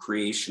since the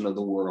creation of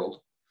the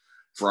world.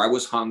 For I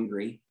was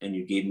hungry, and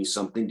you gave me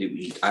something to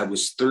eat. I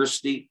was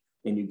thirsty,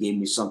 and you gave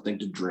me something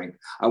to drink.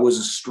 I was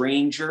a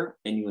stranger,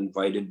 and you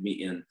invited me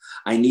in.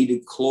 I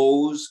needed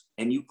clothes,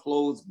 and you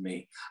clothed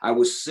me. I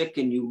was sick,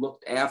 and you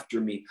looked after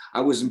me.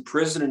 I was in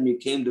prison, and you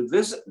came to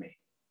visit me.'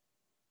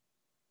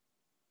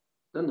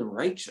 Then the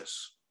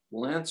righteous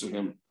will answer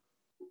him,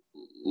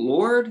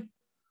 'Lord,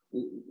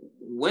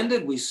 when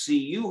did we see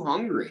you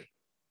hungry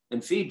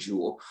and feed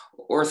you,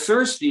 or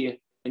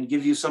thirsty and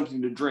give you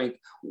something to drink?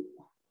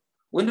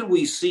 When did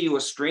we see you a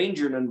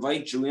stranger and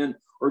invite you in,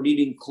 or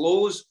needing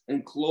clothes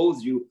and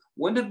clothe you?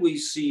 When did we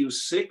see you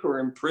sick or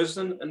in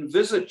prison and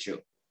visit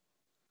you?'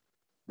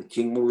 The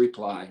king will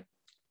reply,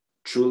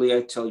 'Truly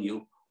I tell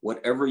you,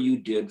 whatever you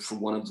did for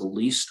one of the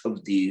least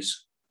of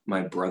these,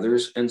 my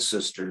brothers and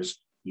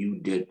sisters, you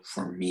did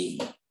for me.'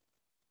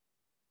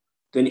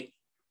 Then he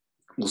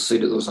will say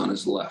to those on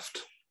his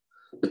left,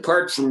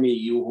 'Depart from me,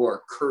 you who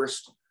are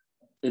cursed,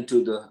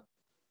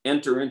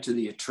 enter into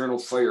the eternal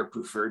fire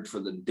prepared for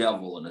the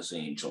devil and his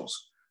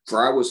angels.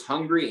 For I was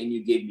hungry, and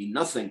you gave me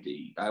nothing to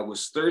eat. I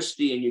was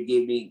thirsty, and you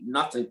gave me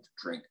nothing to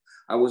drink.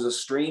 I was a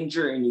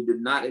stranger, and you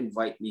did not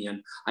invite me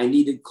in. I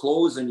needed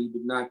clothes, and you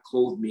did not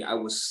clothe me. I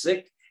was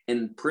sick and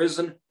in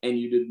prison, and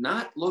you did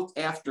not look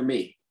after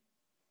me.'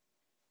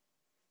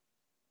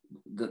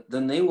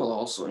 Then they will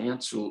also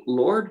answer,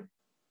 'Lord,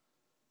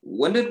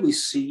 when did we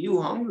see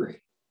you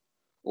hungry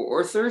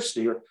or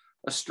thirsty, or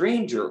a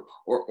stranger,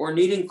 or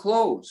needing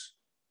clothes,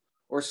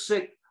 or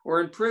sick, or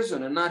in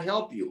prison, and not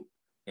help you?'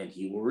 And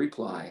he will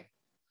reply,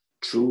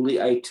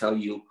 'Truly I tell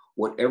you,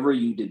 whatever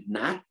you did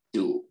not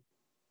do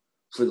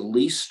for the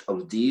least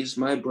of these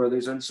my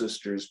brothers and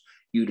sisters,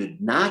 you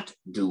did not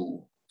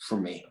do for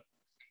me.'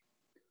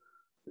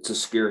 It's a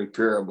scary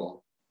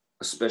parable,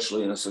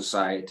 especially in a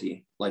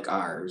society like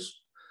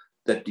ours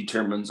that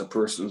determines a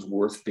person's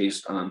worth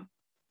based on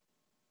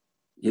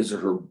his or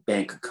her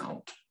bank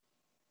account.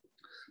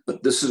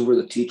 But this is where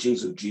the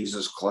teachings of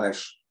Jesus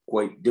clash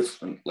quite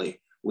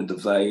differently with the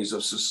values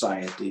of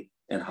society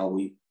and how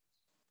we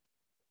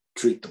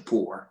treat the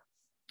poor.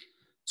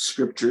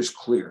 Scripture is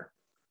clear.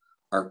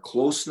 Our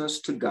closeness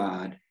to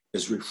God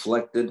is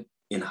reflected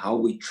in how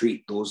we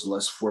treat those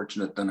less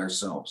fortunate than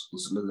ourselves.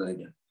 Listen to that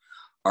again.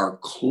 Our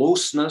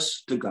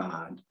closeness to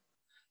God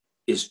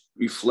is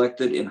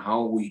reflected in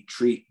how we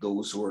treat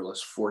those who are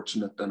less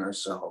fortunate than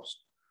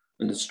ourselves.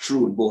 And it's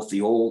true in both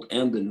the Old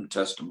and the New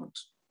Testament.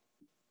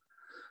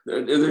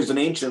 There's an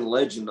ancient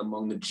legend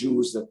among the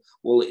Jews that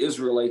while the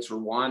Israelites were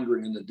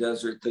wandering in the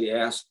desert, they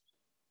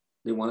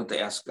wanted to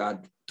ask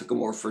God to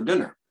come over for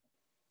dinner.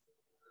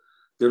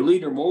 Their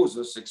leader,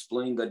 Moses,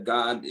 explained that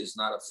God is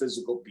not a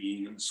physical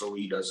being, and so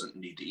he doesn't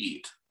need to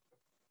eat.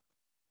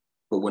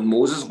 But when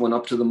Moses went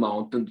up to the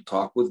mountain to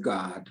talk with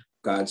God,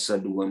 God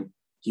said to him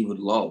he would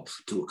love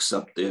to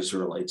accept the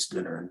Israelites'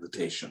 dinner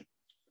invitation.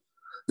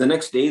 The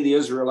next day, the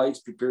Israelites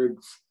prepared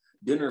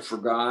dinner for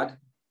God,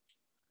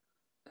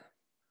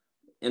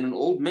 and an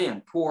old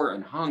man, poor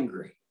and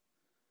hungry,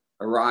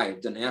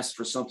 arrived and asked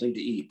for something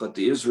to eat, but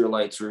the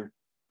Israelites were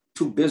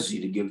too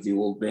busy to give the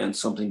old man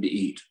something to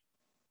eat.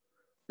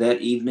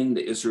 That evening,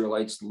 the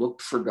Israelites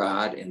looked for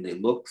God, and they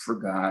looked for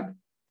God,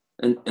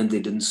 and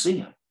they didn't see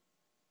him.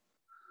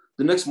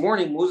 The next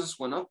morning, Moses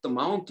went up the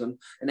mountain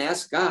and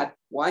asked God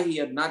why he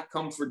had not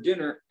come for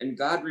dinner, and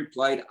God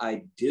replied,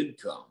 I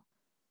did come.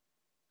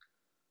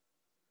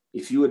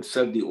 If you had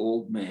fed the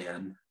old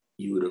man,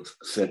 you would have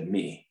fed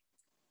me.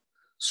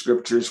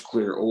 Scripture is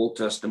clear, Old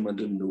Testament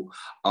and New.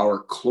 Our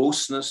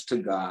closeness to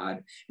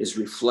God is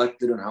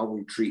reflected in how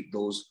we treat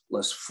those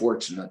less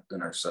fortunate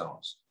than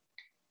ourselves.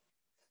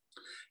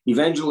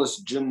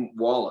 Evangelist Jim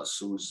Wallace,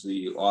 who is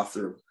the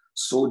author of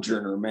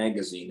Sojourner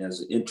magazine,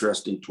 has an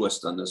interesting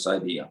twist on this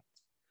idea.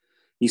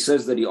 He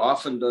says that he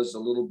often does a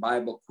little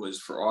Bible quiz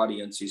for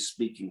audience he's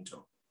speaking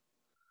to.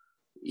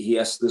 He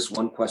asks this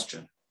one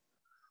question: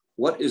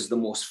 what is the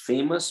most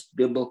famous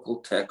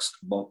biblical text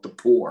about the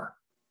poor?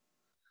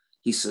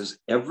 He says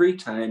every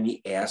time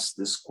he asks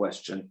this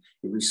question,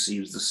 he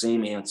receives the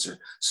same answer.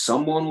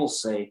 Someone will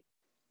say,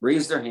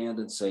 raise their hand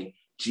and say,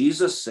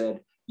 Jesus said,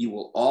 you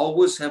will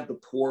always have the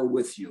poor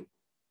with you,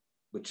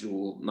 but you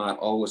will not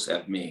always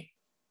have me.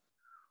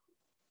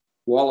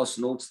 Wallace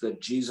notes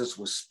that Jesus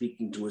was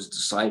speaking to his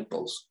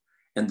disciples.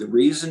 And the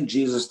reason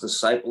Jesus'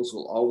 disciples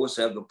will always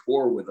have the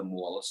poor with them,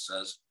 Wallace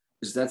says,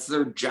 is that's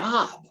their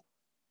job,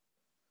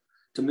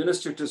 to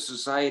minister to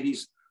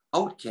society's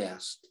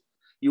outcast.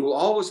 You will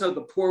always have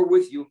the poor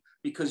with you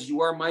because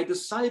you are my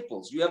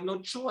disciples. You have no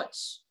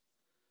choice.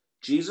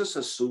 Jesus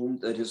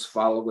assumed that his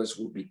followers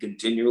would be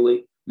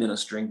continually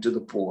ministering to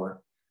the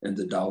poor and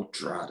the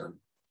downtrodden,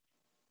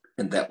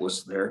 and that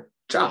was their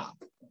job.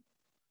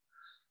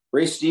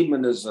 Ray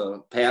Steedman is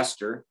a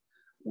pastor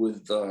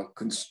with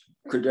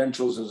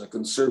credentials as a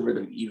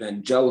conservative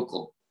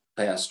evangelical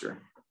pastor,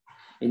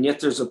 and yet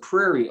there's a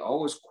prayer he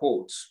always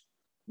quotes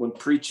when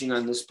preaching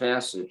on this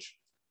passage.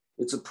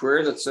 It's a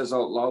prayer that says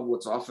out loud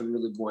what's often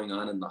really going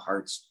on in the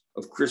hearts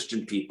of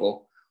Christian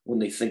people when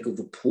they think of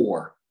the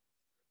poor.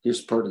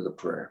 Here's part of the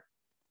prayer.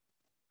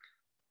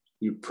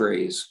 He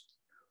prays,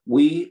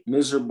 we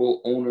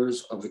miserable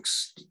owners of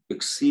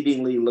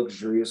exceedingly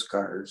luxurious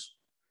cars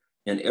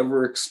and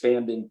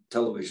ever-expanding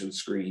television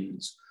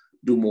screens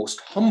do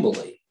most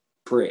humbly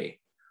pray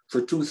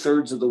for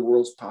 2/3 of the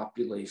world's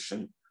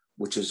population,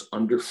 which is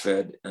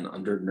underfed and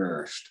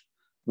undernourished.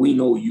 We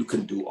know you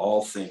can do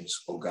all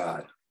things, O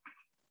God.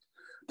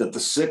 That the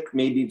sick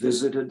may be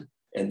visited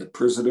and the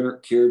prisoner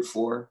cared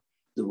for,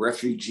 the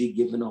refugee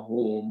given a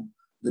home,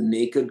 the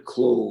naked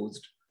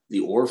clothed, the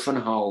orphan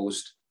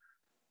housed,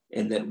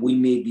 and that we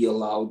may be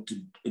allowed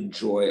to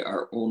enjoy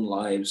our own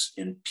lives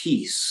in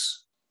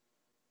peace.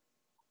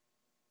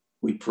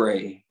 We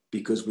pray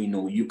because we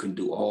know you can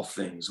do all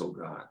things, O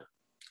God.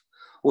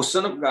 O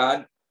Son of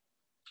God,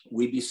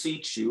 we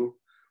beseech you,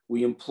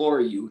 we implore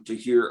you to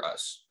hear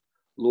us.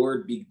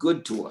 Lord, be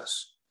good to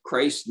us.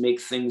 Christ, make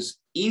things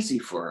easy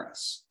for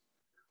us.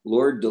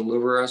 Lord,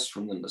 deliver us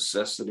from the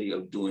necessity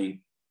of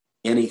doing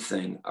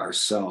anything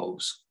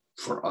ourselves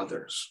for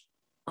others.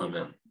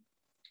 Amen.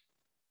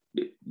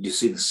 You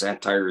see the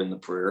satire in the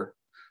prayer,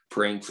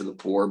 praying for the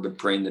poor, but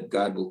praying that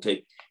God will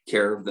take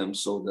care of them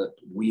so that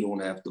we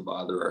don't have to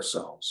bother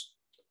ourselves.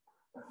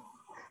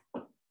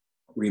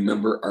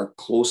 Remember, our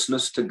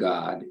closeness to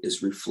God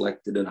is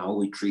reflected in how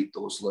we treat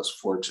those less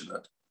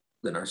fortunate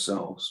than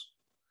ourselves.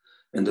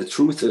 And the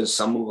truth is,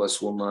 some of us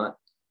will not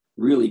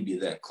really be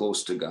that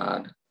close to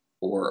God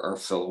or our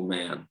fellow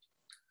man.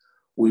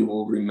 We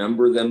will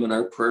remember them in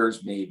our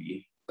prayers,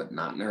 maybe, but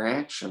not in our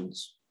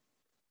actions.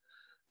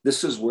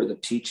 This is where the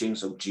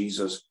teachings of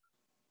Jesus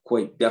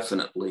quite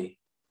definitely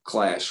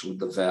clash with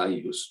the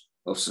values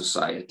of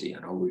society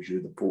and how we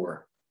view the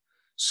poor.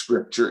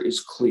 Scripture is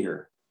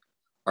clear.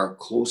 Our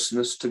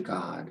closeness to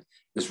God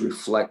is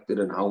reflected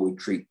in how we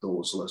treat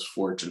those less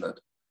fortunate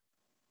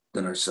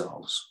than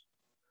ourselves.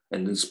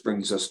 And this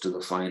brings us to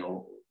the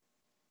final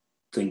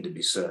thing to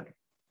be said.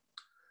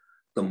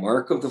 The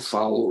mark of the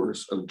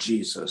followers of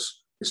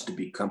Jesus is to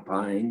be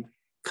kind,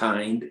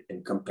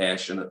 and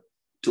compassionate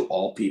to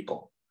all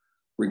people,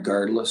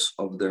 regardless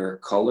of their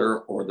color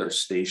or their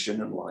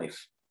station in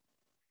life.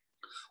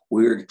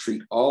 We are to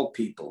treat all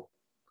people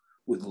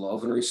with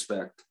love and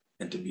respect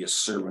and to be a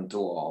servant to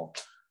all.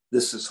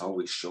 This is how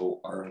we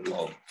show our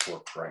love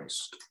for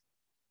Christ.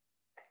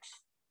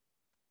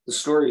 The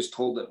story is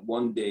told that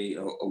one day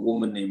a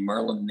woman named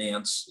Marlon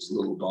Nance's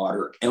little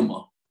daughter,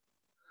 Emma,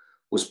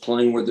 was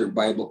playing with her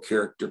Bible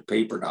character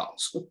paper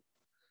dolls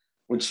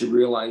when she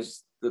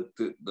realized that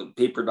the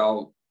paper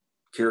doll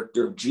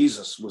character of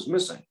Jesus was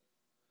missing.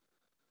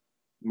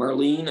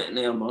 Marlene and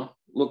Emma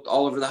looked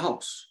all over the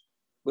house,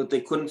 but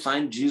they couldn't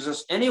find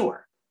Jesus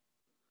anywhere.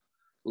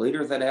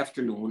 Later that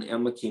afternoon,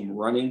 Emma came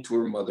running to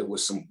her mother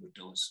with some good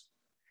news.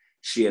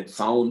 She had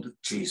found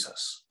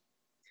Jesus.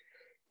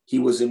 He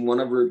was in one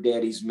of her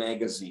daddy's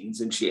magazines,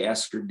 and she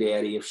asked her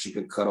daddy if she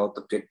could cut out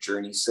the picture,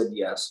 and he said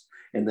yes.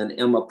 And then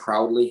Emma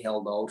proudly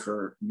held out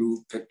her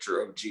new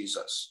picture of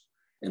Jesus,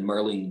 and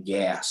Marlene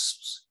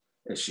gasps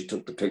as she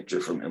took the picture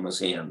from Emma's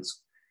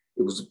hands.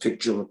 It was a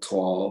picture of a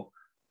tall,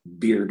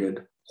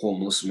 bearded,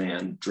 homeless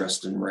man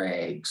dressed in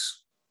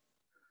rags.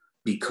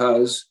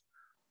 Because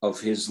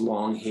of his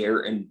long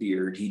hair and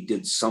beard, he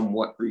did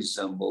somewhat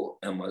resemble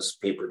Emma's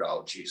paper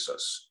doll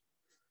Jesus.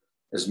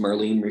 As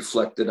Marlene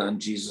reflected on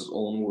Jesus'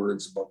 own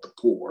words about the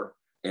poor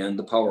and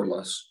the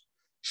powerless,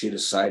 she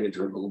decided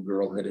her little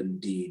girl had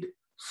indeed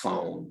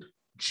found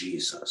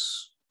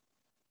Jesus.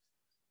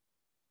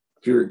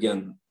 Here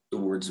again, the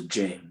words of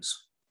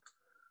James.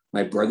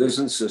 My brothers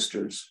and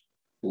sisters,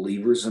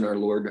 believers in our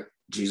Lord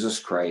Jesus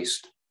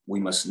Christ, we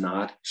must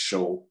not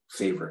show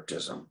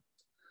favoritism.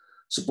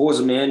 Suppose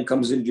a man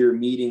comes into your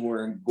meeting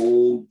wearing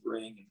gold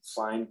ring and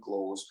fine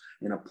clothes,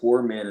 and a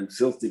poor man in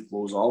filthy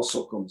clothes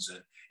also comes in.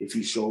 If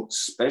you show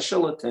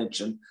special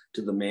attention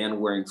to the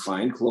man wearing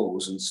fine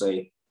clothes and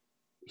say,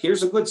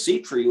 here's a good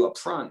seat for you up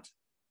front,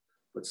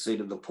 but say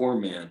to the poor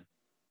man,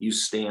 you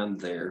stand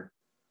there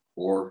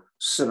or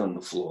sit on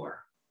the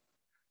floor.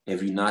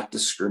 Have you not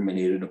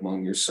discriminated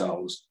among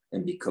yourselves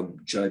and become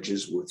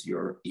judges with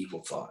your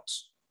evil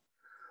thoughts?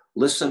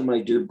 Listen, my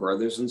dear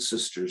brothers and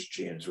sisters,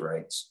 James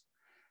writes,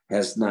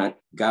 has not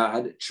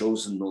God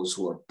chosen those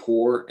who are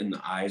poor in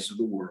the eyes of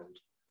the world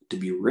to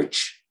be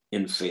rich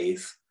in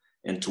faith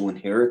and to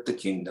inherit the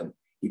kingdom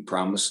he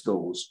promised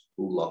those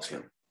who love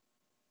him?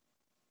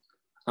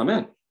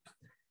 Amen.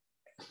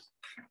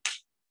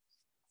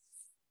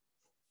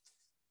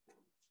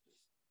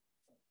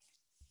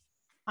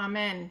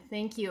 Amen.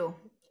 Thank you.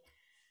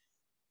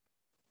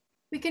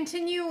 We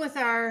continue with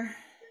our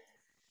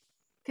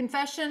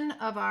confession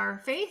of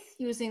our faith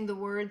using the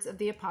words of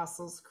the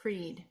Apostles'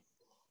 Creed.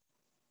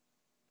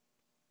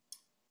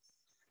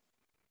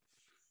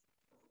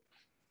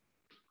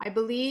 I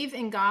believe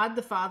in God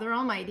the Father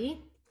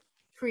Almighty,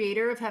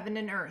 creator of heaven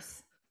and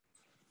earth.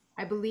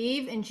 I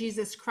believe in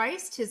Jesus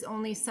Christ, his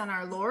only Son,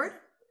 our Lord.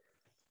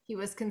 He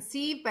was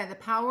conceived by the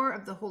power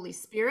of the Holy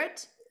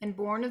Spirit and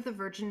born of the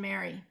Virgin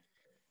Mary.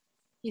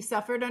 He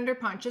suffered under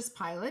Pontius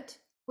Pilate,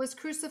 was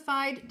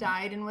crucified,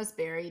 died, and was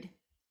buried.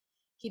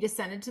 He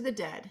descended to the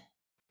dead.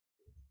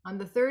 On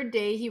the third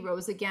day, he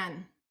rose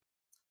again.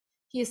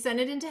 He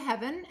ascended into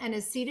heaven and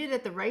is seated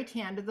at the right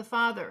hand of the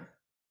Father.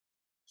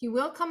 He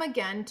will come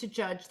again to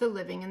judge the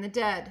living and the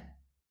dead.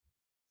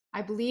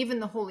 I believe in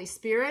the Holy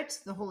Spirit,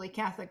 the Holy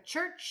Catholic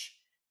Church,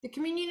 the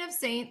communion of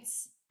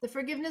saints, the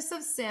forgiveness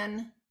of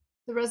sin,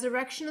 the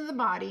resurrection of the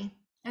body,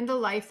 and the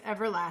life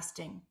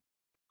everlasting.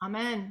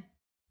 Amen.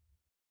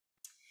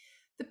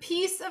 The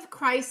peace of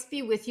Christ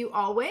be with you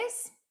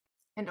always,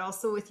 and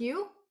also with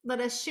you.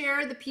 Let us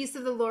share the peace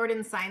of the Lord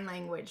in sign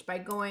language by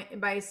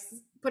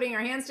putting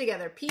our hands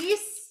together.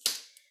 Peace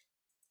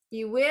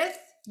be with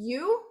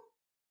you,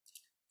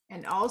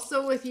 and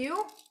also with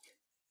you.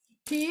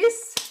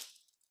 Peace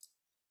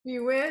be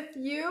with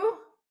you,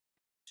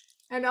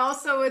 and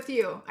also with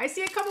you. I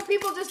see a couple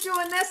people just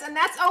doing this, and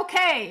that's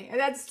okay.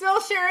 That's still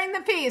sharing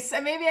the peace.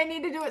 And maybe I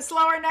need to do it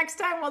slower next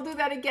time. We'll do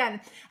that again.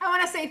 I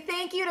want to say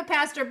thank you to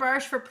Pastor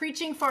Barsh for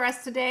preaching for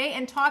us today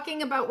and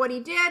talking about what he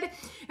did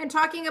and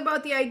talking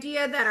about the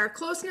idea that our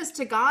closeness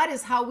to God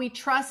is how we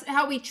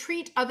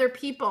treat other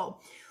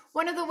people.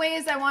 One of the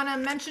ways I want to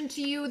mention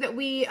to you that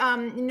we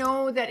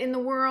know that in the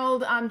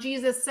world,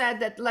 Jesus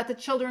said that let the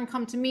children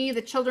come to me.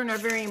 The children are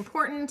very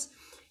important.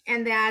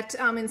 And that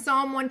in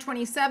Psalm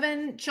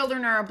 127,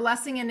 children are a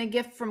blessing and a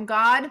gift from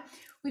God.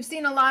 We've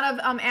seen a lot of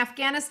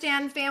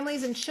Afghanistan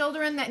families and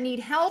children that need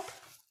help.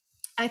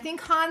 I think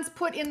Hans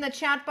put in the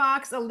chat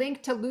box a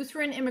link to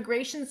Lutheran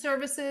Immigration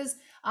Services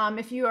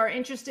if you are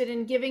interested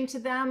in giving to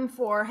them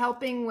for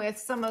helping with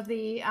some of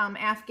the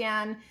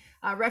Afghan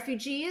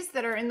refugees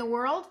that are in the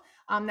world.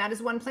 That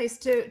is one place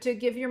to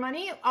give your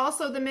money.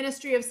 Also, the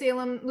Ministry of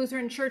Salem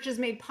Lutheran Church is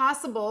made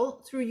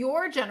possible through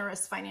your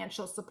generous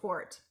financial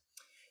support.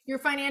 Your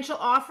financial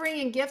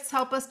offering and gifts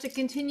help us to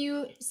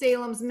continue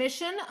Salem's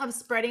mission of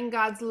spreading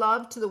God's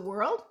love to the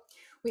world.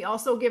 We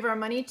also give our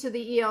money to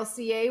the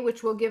ELCA,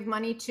 which will give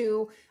money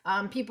to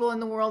people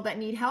in the world that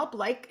need help,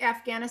 like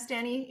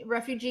Afghanistani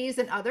refugees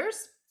and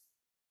others.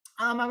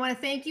 I want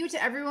to thank you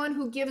to everyone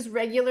who gives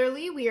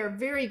regularly. We are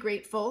very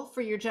grateful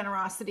for your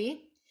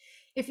generosity.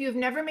 If you've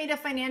never made a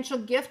financial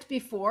gift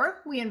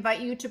before, we invite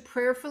you to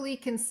prayerfully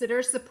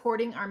consider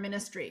supporting our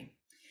ministry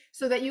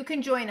so that you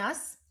can join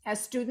us as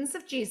students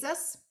of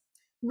Jesus,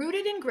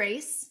 rooted in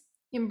grace,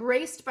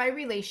 embraced by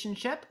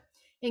relationship,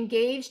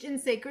 engaged in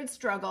sacred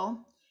struggle,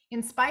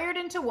 inspired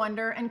into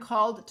wonder, and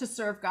called to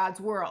serve God's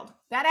world.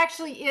 That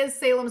actually is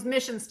Salem's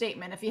mission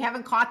statement. If you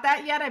haven't caught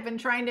that yet, I've been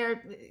trying to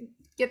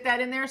get that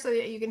in there so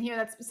that you can hear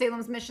that's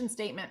Salem's mission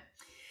statement.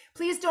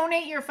 Please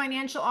donate your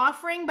financial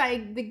offering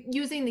by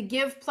using the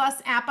Give Plus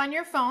app on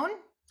your phone.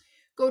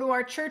 Go to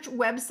our church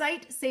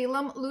website,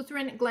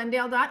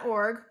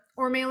 salemlutheranglendale.org,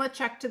 or mail a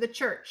check to the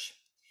church.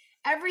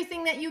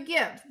 Everything that you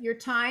give, your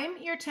time,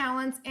 your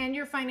talents, and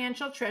your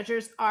financial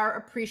treasures are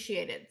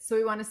appreciated. So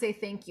we want to say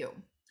thank you.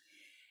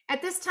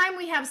 At this time,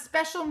 we have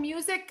special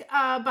music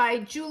by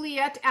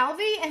Juliet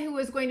Alvey, who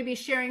is going to be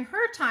sharing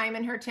her time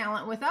and her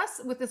talent with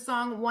us with the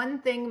song One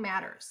Thing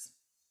Matters.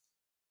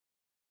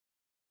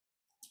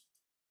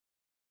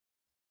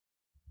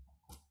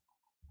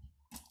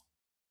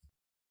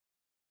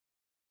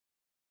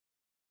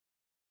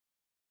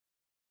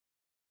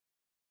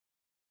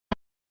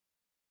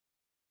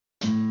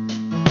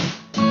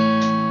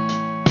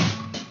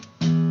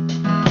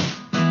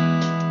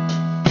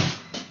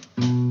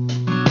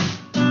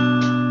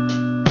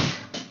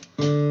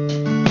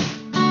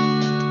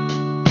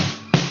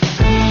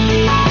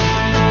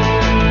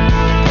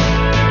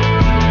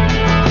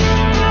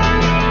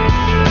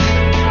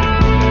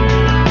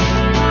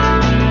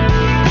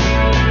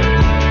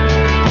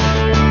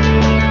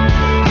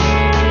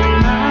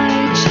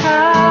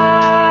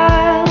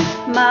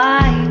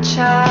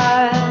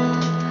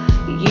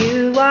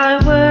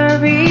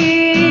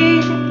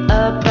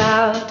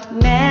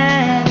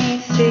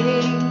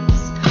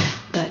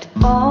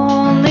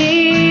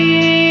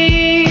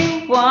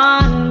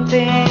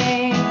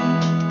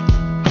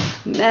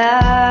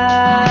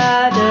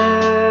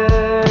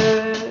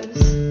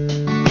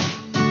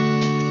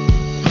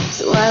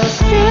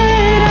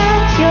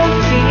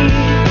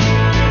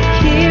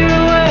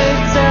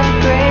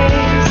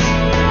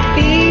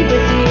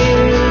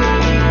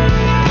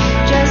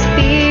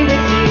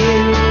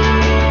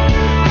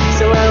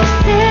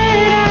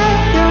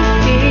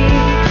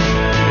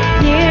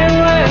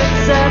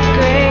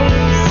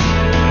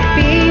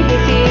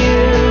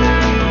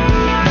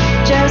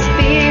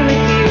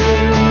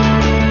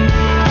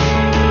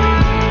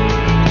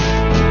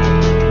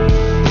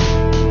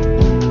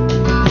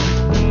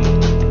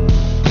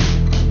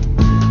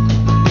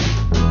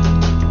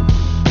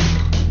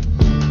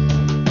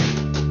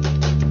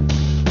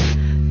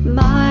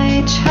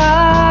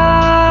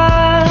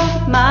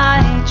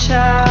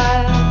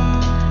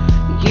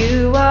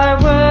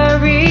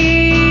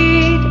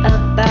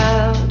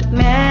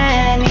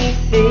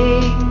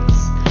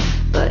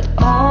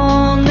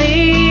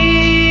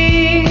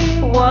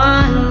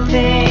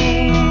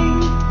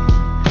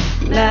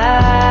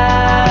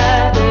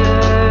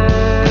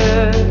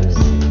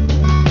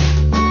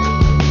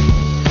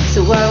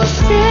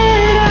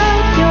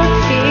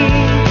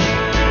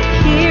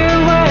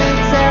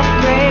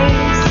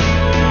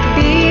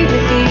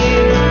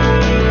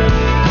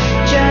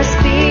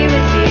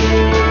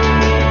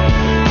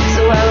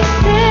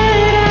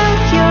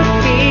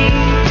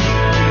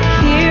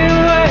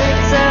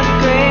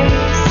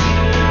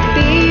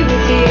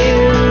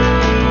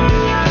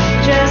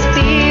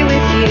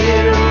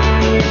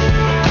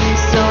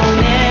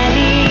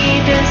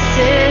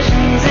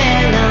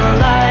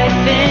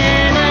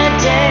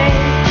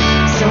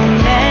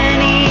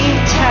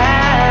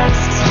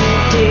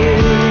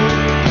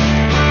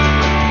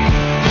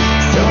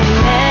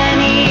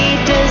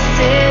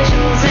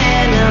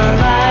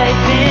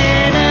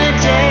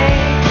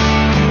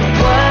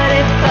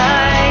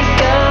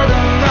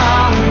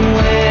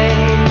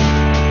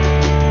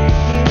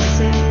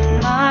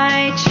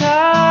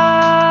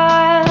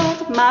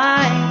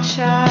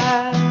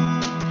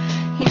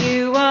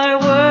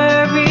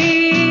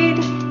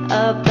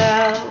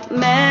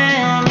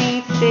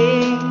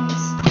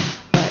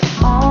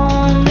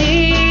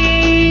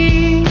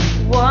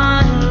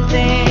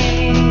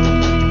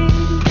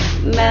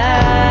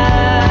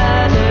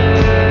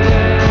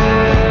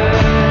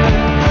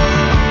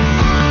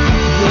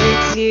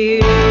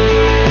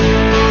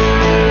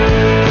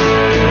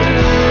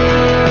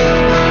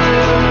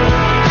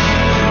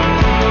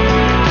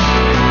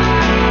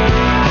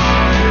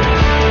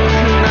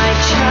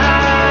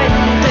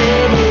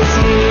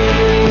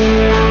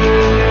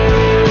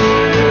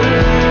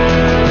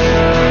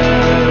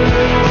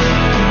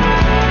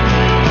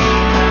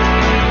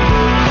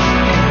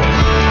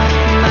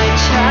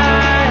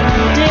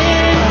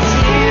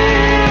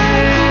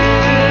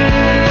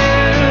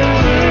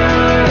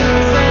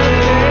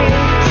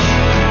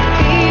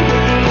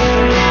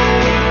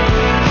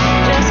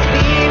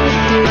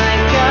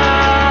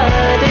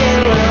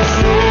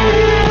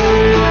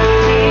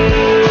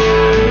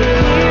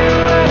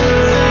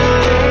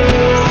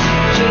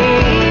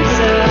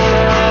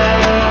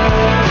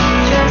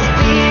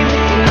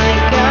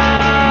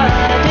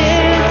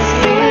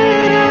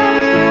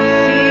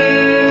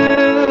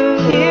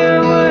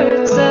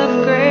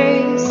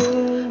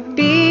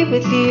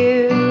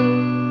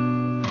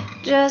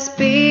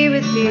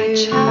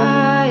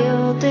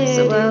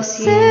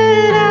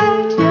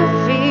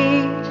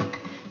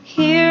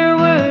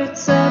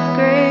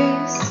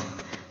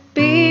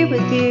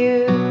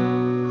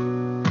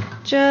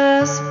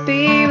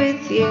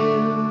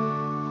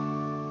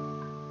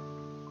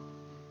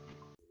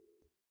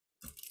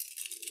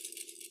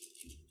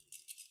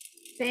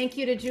 Thank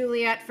you to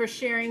Juliet for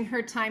sharing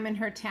her time and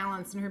her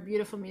talents and her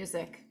beautiful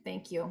music.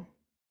 Thank you.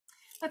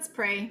 Let's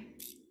pray.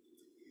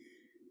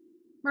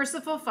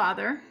 Merciful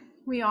Father,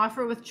 we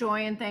offer with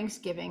joy and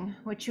thanksgiving,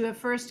 which you have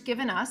first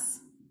given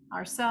us,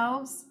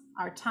 ourselves,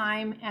 our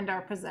time, and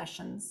our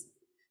possessions,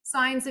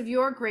 signs of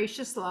your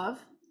gracious love.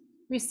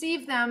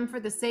 Receive them for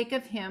the sake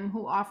of him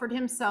who offered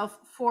himself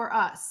for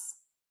us,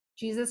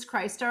 Jesus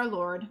Christ our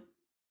Lord.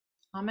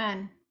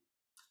 Amen.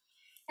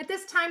 At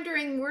this time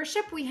during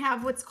worship, we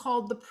have what's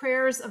called the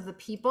prayers of the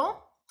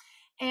people.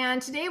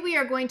 And today we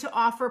are going to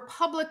offer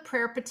public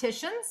prayer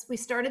petitions. We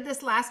started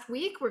this last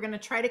week. We're going to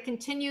try to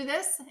continue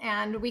this.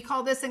 And we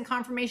call this in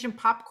confirmation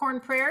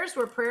popcorn prayers,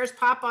 where prayers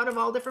pop out of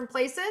all different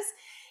places.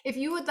 If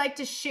you would like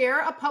to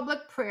share a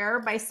public prayer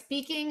by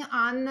speaking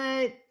on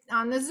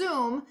the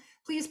Zoom,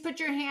 please put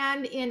your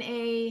hand in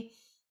a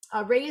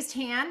raised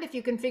hand if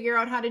you can figure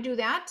out how to do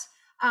that.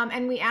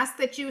 And we ask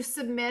that you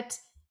submit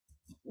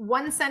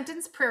one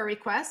sentence prayer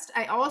request.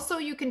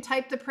 You can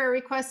type the prayer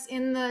requests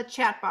in the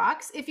chat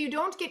box. If you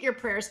don't get your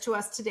prayers to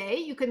us today,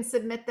 you can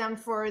submit them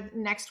for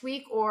next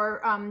week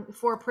or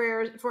for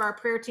our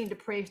prayer team to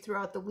pray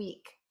throughout the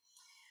week.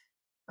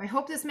 I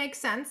hope this makes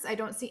sense. I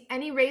don't see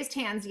any raised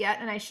hands yet,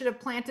 and I should have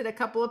planted a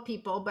couple of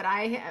people, but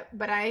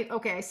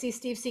okay, I see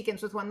Steve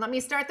Seekins with one. Let me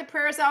start the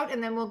prayers out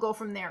and then we'll go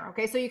from there.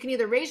 Okay, so you can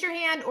either raise your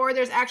hand or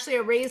there's actually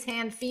a raise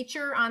hand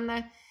feature on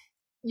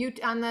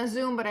the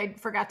Zoom, but I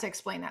forgot to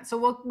explain that. So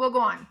we'll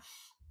go on.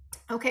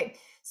 Okay,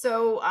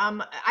 so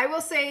I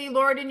will say,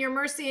 Lord, in your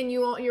mercy, and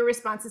your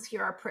responses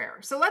hear our prayer.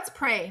 So let's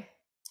pray.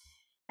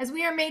 As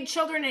we are made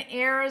children and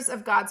heirs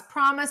of God's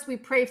promise, we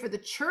pray for the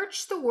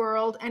church, the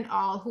world, and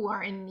all who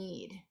are in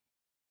need.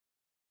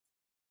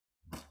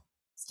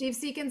 Steve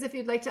Seekins, if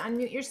you'd like to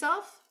unmute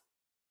yourself.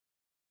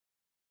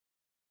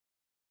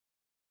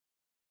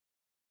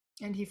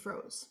 And he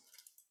froze.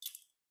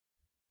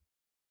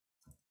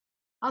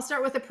 I'll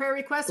start with a prayer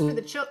request for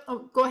the children.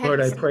 Oh, go ahead.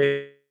 Lord, I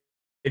pray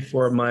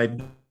for my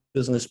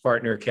business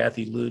partner,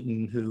 Kathy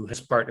Luton, who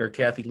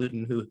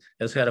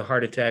has had a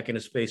heart attack and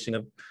is facing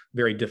a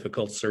very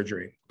difficult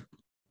surgery.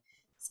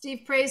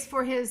 Steve prays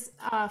for his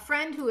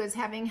friend who is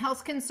having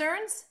health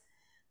concerns.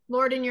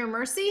 Lord, in your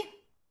mercy,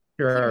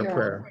 hear our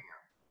prayer.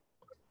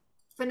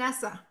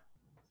 Vanessa,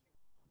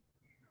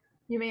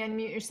 you may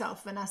unmute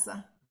yourself,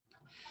 Vanessa.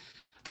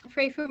 I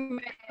pray for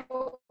my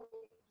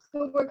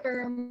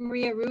co-worker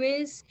Maria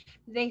Ruiz.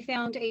 They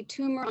found a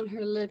tumor on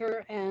her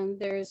liver and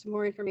there's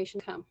more information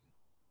to come.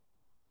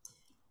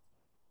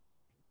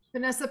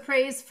 Vanessa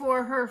prays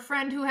for her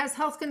friend who has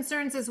health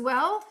concerns as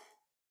well.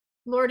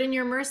 Lord, in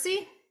your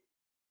mercy,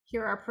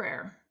 hear our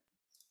prayer.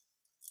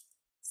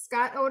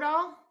 Scott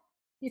Odall,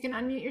 you can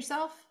unmute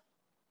yourself.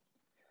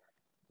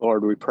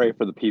 Lord, we pray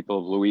for the people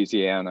of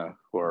Louisiana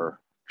who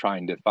are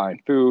trying to find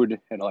food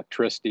and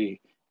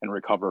electricity and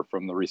recover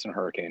from the recent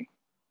hurricane.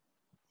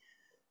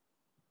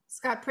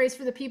 Scott prays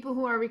for the people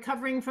who are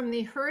recovering from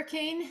the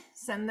hurricane.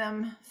 Send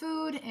them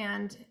food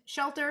and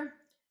shelter.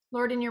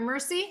 Lord, in your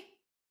mercy,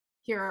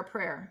 hear our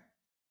prayer.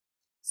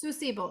 Sue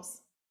Siebels.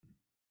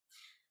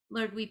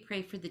 Lord, we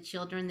pray for the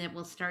children that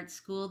will start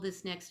school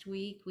this next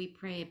week. We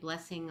pray a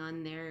blessing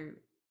on their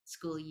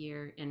school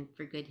year and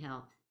for good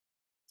health.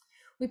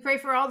 We pray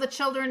for all the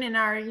children in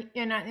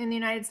the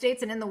United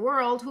States and in the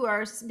world who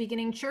are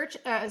beginning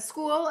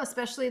school,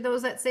 especially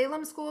those at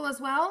Salem School as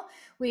well.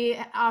 We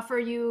offer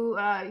you,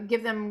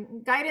 give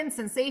them guidance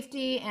and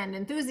safety and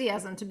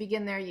enthusiasm to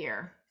begin their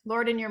year.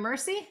 Lord, in your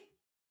mercy,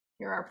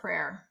 hear our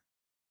prayer.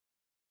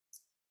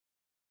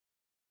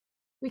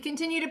 We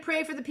continue to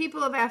pray for the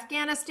people of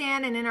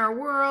Afghanistan and in our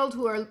world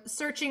who are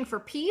searching for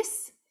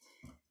peace.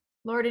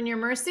 Lord, in your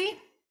mercy,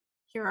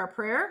 hear our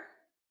prayer.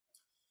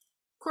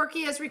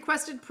 Corky has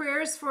requested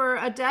prayers for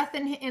a death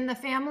in the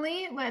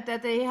family,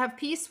 that they have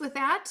peace with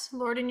that.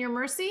 Lord, in your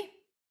mercy,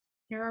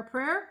 hear our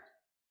prayer.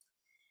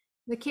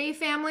 The Kay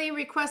family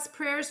requests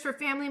prayers for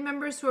family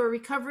members who are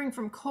recovering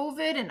from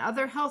COVID and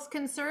other health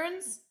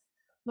concerns.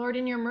 Lord,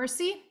 in your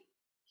mercy,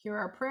 hear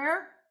our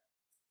prayer.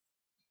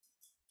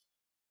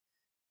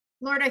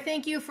 Lord, I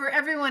thank you for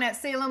everyone at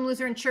Salem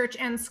Lutheran Church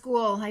and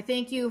School. I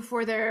thank you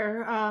for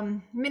their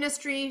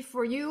ministry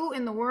for you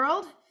in the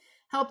world.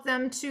 Help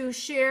them to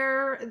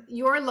share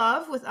your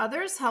love with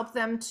others. Help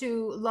them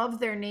to love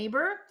their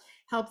neighbor.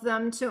 Help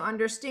them to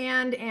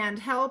understand and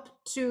help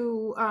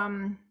to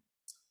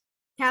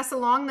pass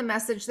along the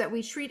message that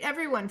we treat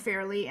everyone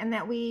fairly and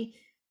that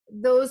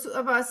those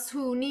of us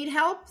who need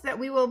help, that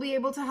we will be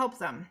able to help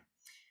them.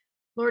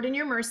 Lord, in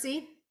your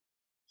mercy,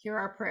 hear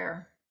our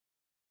prayer.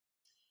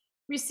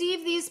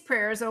 Receive these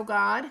prayers, O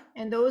God,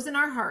 and those in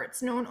our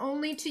hearts known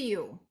only to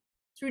you,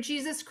 through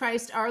Jesus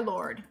Christ our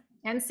Lord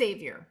and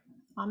Savior.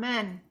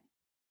 Amen.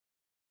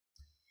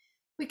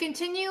 We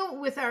continue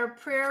with our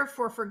prayer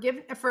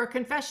for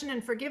confession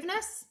and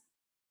forgiveness.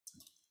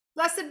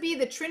 Blessed be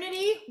the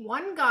Trinity,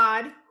 one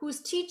God,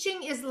 whose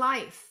teaching is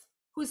life,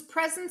 whose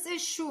presence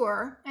is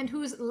sure, and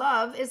whose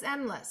love is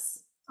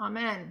endless.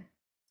 Amen.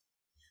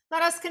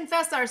 Let us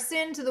confess our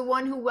sin to the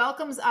one who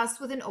welcomes us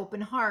with an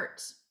open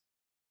heart.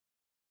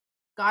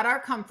 God, our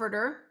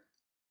comforter,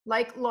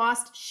 like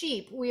lost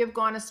sheep, we have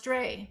gone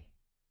astray.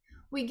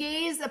 We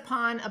gaze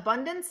upon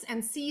abundance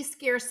and see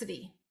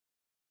scarcity.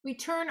 We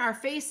turn our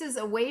faces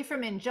away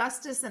from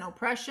injustice and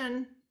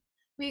oppression.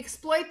 We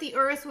exploit the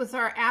earth with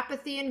our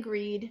apathy and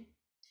greed.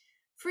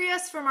 Free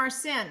us from our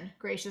sin,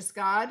 gracious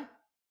God.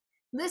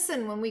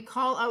 Listen when we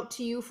call out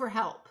to you for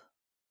help.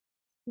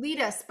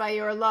 Lead us by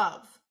your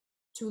love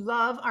to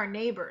love our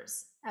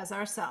neighbors as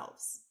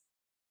ourselves.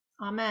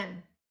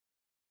 Amen.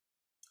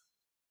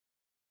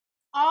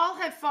 All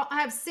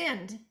have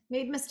sinned,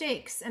 made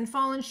mistakes, and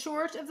fallen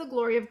short of the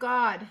glory of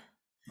God.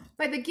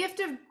 By the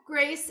gift of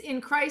grace in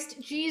Christ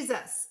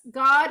Jesus,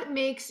 God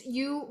makes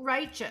you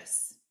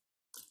righteous.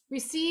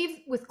 Receive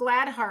with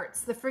glad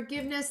hearts the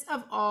forgiveness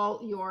of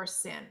all your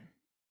sin.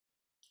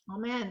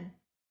 Amen.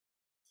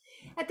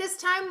 At this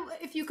time,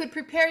 if you could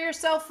prepare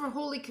yourself for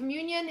Holy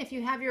Communion, if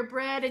you have your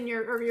bread and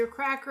your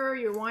cracker,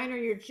 your wine or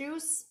your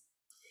juice,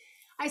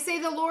 I say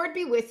the Lord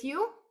be with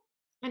you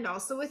and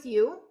also with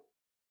you.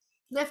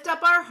 Lift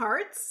up our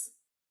hearts.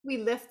 We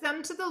lift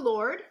them to the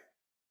Lord.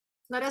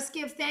 Let us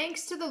give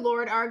thanks to the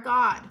Lord our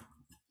God.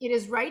 It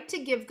is right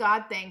to give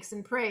God thanks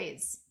and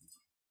praise.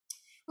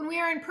 When we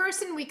are in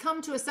person, we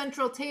come to a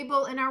central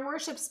table in our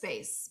worship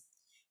space.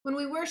 When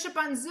we worship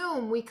on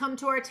Zoom, we come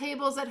to our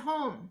tables at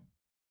home.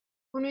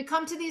 When we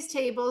come to these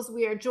tables,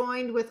 we are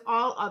joined with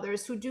all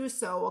others who do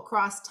so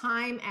across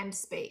time and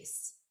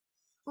space.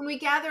 When we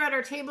gather at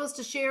our tables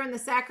to share in the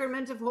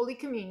sacrament of Holy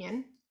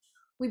Communion,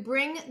 we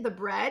bring the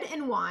bread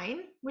and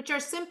wine, which are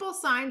simple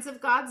signs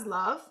of God's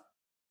love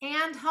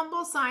and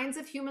humble signs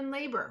of human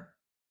labor.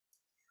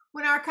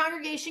 When our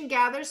congregation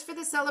gathers for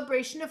the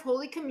celebration of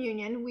Holy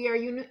Communion, we are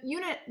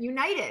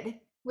united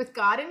with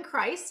God in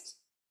Christ,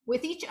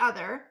 with each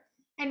other,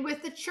 and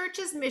with the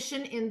church's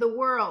mission in the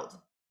world.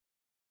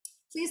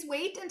 Please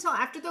wait until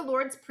after the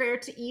Lord's Prayer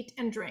to eat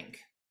and drink.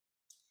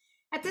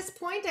 At this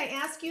point, I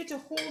ask you to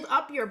hold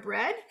up your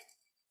bread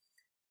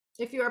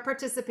if you are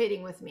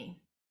participating with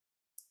me.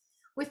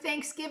 With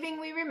thanksgiving,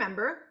 we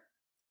remember,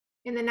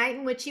 in the night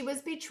in which he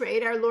was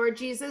betrayed, our Lord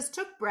Jesus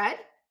took bread,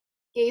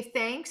 gave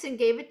thanks, and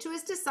gave it to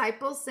his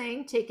disciples,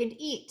 saying, "Take and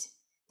eat.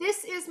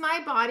 This is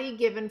my body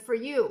given for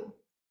you.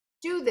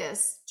 Do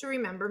this to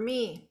remember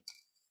me."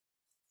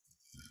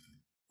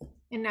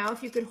 And now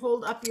if you could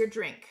hold up your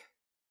drink.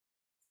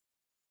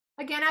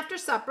 Again, after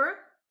supper,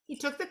 he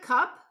took the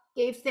cup,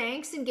 gave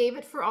thanks, and gave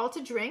it for all to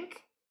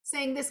drink,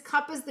 saying, "This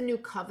cup is the new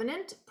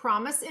covenant,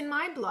 promise in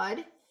my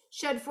blood,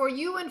 shed for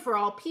you and for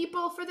all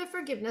people for the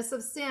forgiveness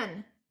of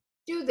sin.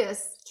 Do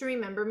this to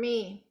remember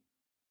me."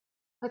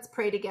 Let's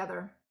pray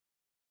together.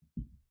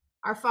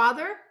 Our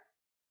Father,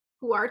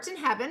 who art in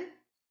heaven,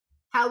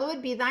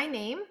 hallowed be thy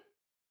name.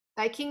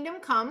 Thy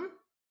kingdom come,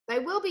 thy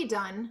will be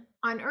done,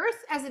 on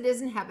earth as it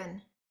is in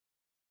heaven.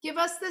 Give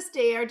us this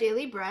day our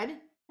daily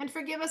bread, and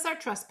forgive us our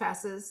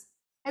trespasses,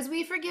 as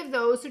we forgive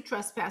those who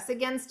trespass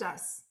against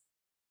us.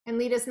 And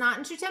lead us not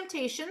into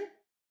temptation,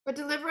 but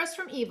deliver us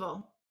from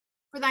evil.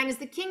 For thine is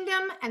the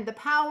kingdom, and the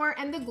power,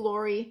 and the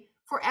glory,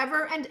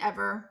 forever and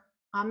ever.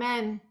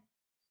 Amen.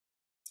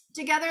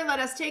 Together, let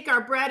us take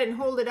our bread and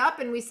hold it up,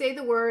 and we say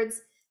the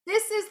words,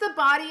 "This is the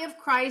body of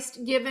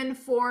Christ given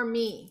for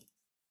me."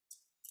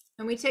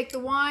 And we take the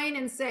wine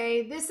and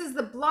say, "This is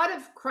the blood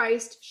of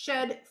Christ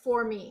shed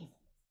for me."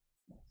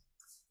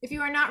 If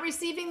you are not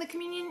receiving the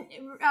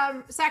communion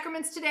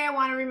sacraments today, I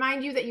want to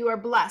remind you that you are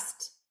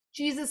blessed.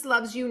 Jesus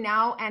loves you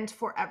now and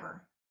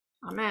forever.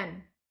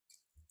 Amen.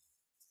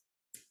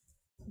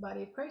 The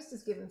body of Christ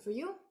is given for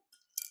you,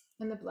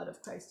 and the blood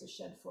of Christ is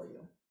shed for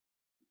you.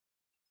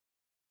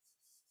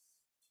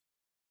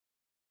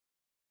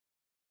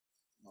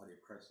 Body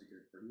of Christ is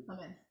given for you.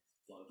 Amen.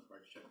 Blood of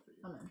Christ shed for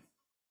you. Amen.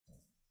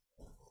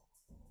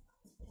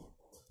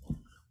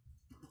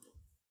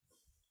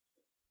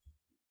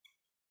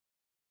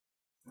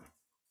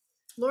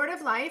 Lord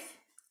of life,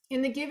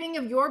 in the giving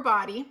of your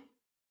body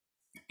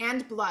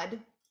and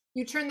blood,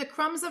 you turn the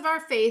crumbs of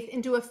our faith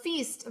into a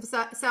feast of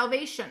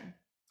salvation.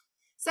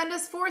 Send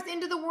us forth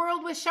into the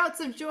world with shouts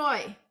of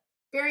joy,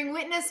 bearing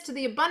witness to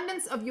the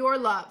abundance of your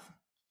love.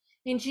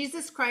 In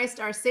Jesus Christ,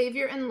 our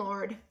Savior and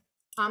Lord.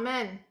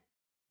 Amen.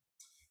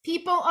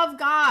 People of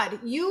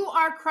God, you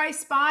are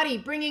Christ's body,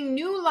 bringing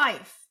new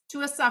life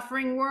to a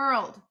suffering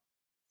world.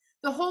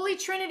 The Holy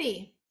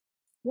Trinity,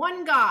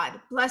 one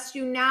God, bless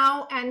you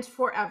now and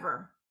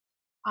forever.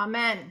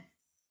 Amen.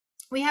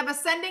 We have a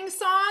sending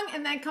song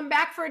and then come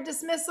back for a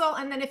dismissal.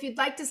 And then if you'd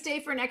like to stay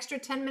for an extra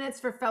 10 minutes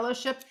for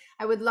fellowship,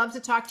 I would love to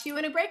talk to you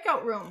in a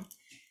breakout room.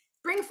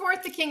 Bring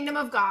forth the kingdom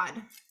of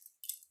God.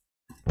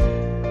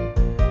 Bring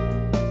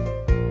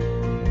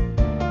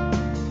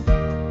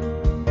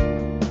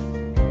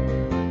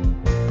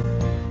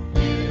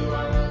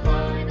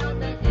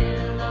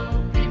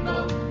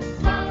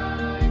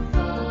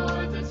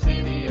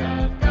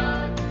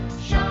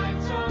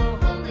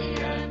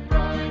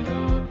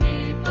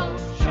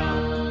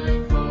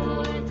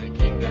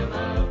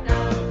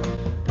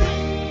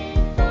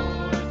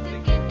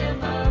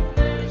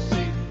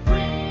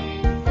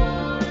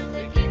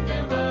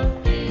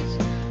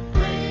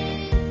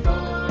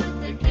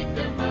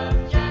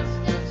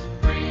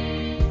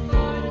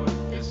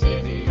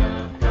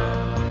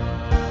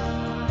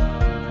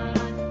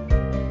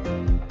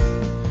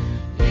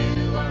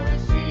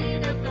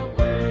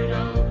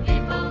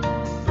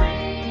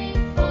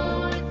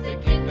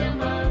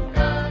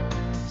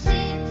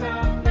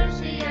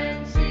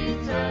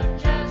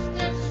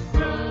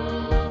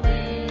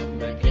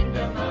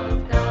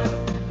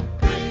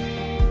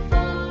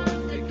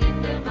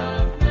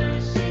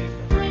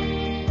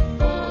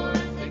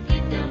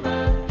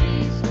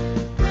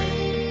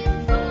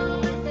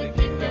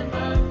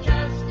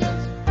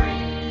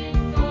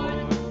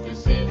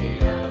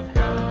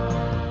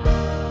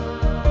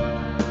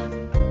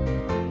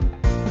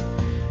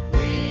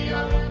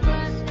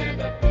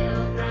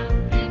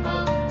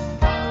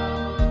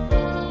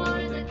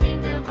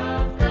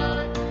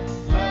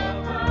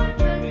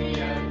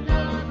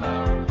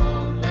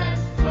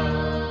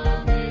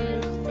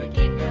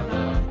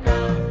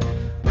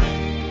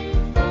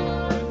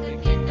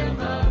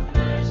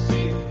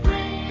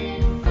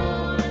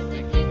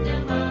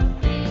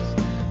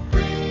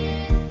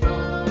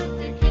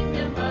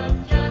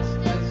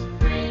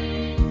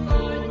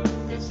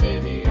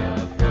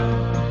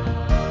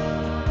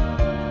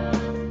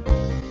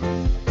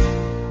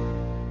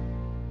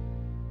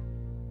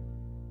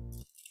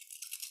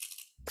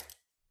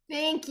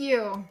Thank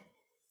you.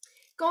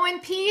 Go in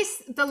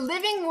peace. The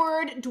living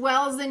word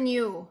dwells in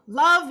you.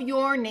 Love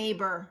your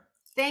neighbor.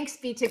 Thanks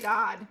be to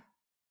God.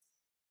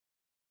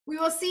 We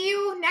will see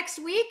you next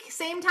week,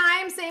 same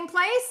time, same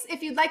place.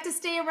 If you'd like to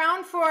stay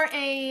around for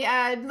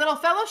a little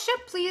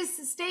fellowship,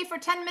 please stay for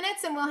 10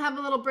 minutes and we'll have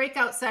a little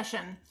breakout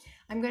session.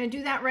 I'm going to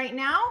do that right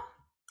now.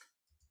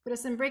 Put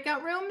us in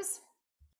breakout rooms.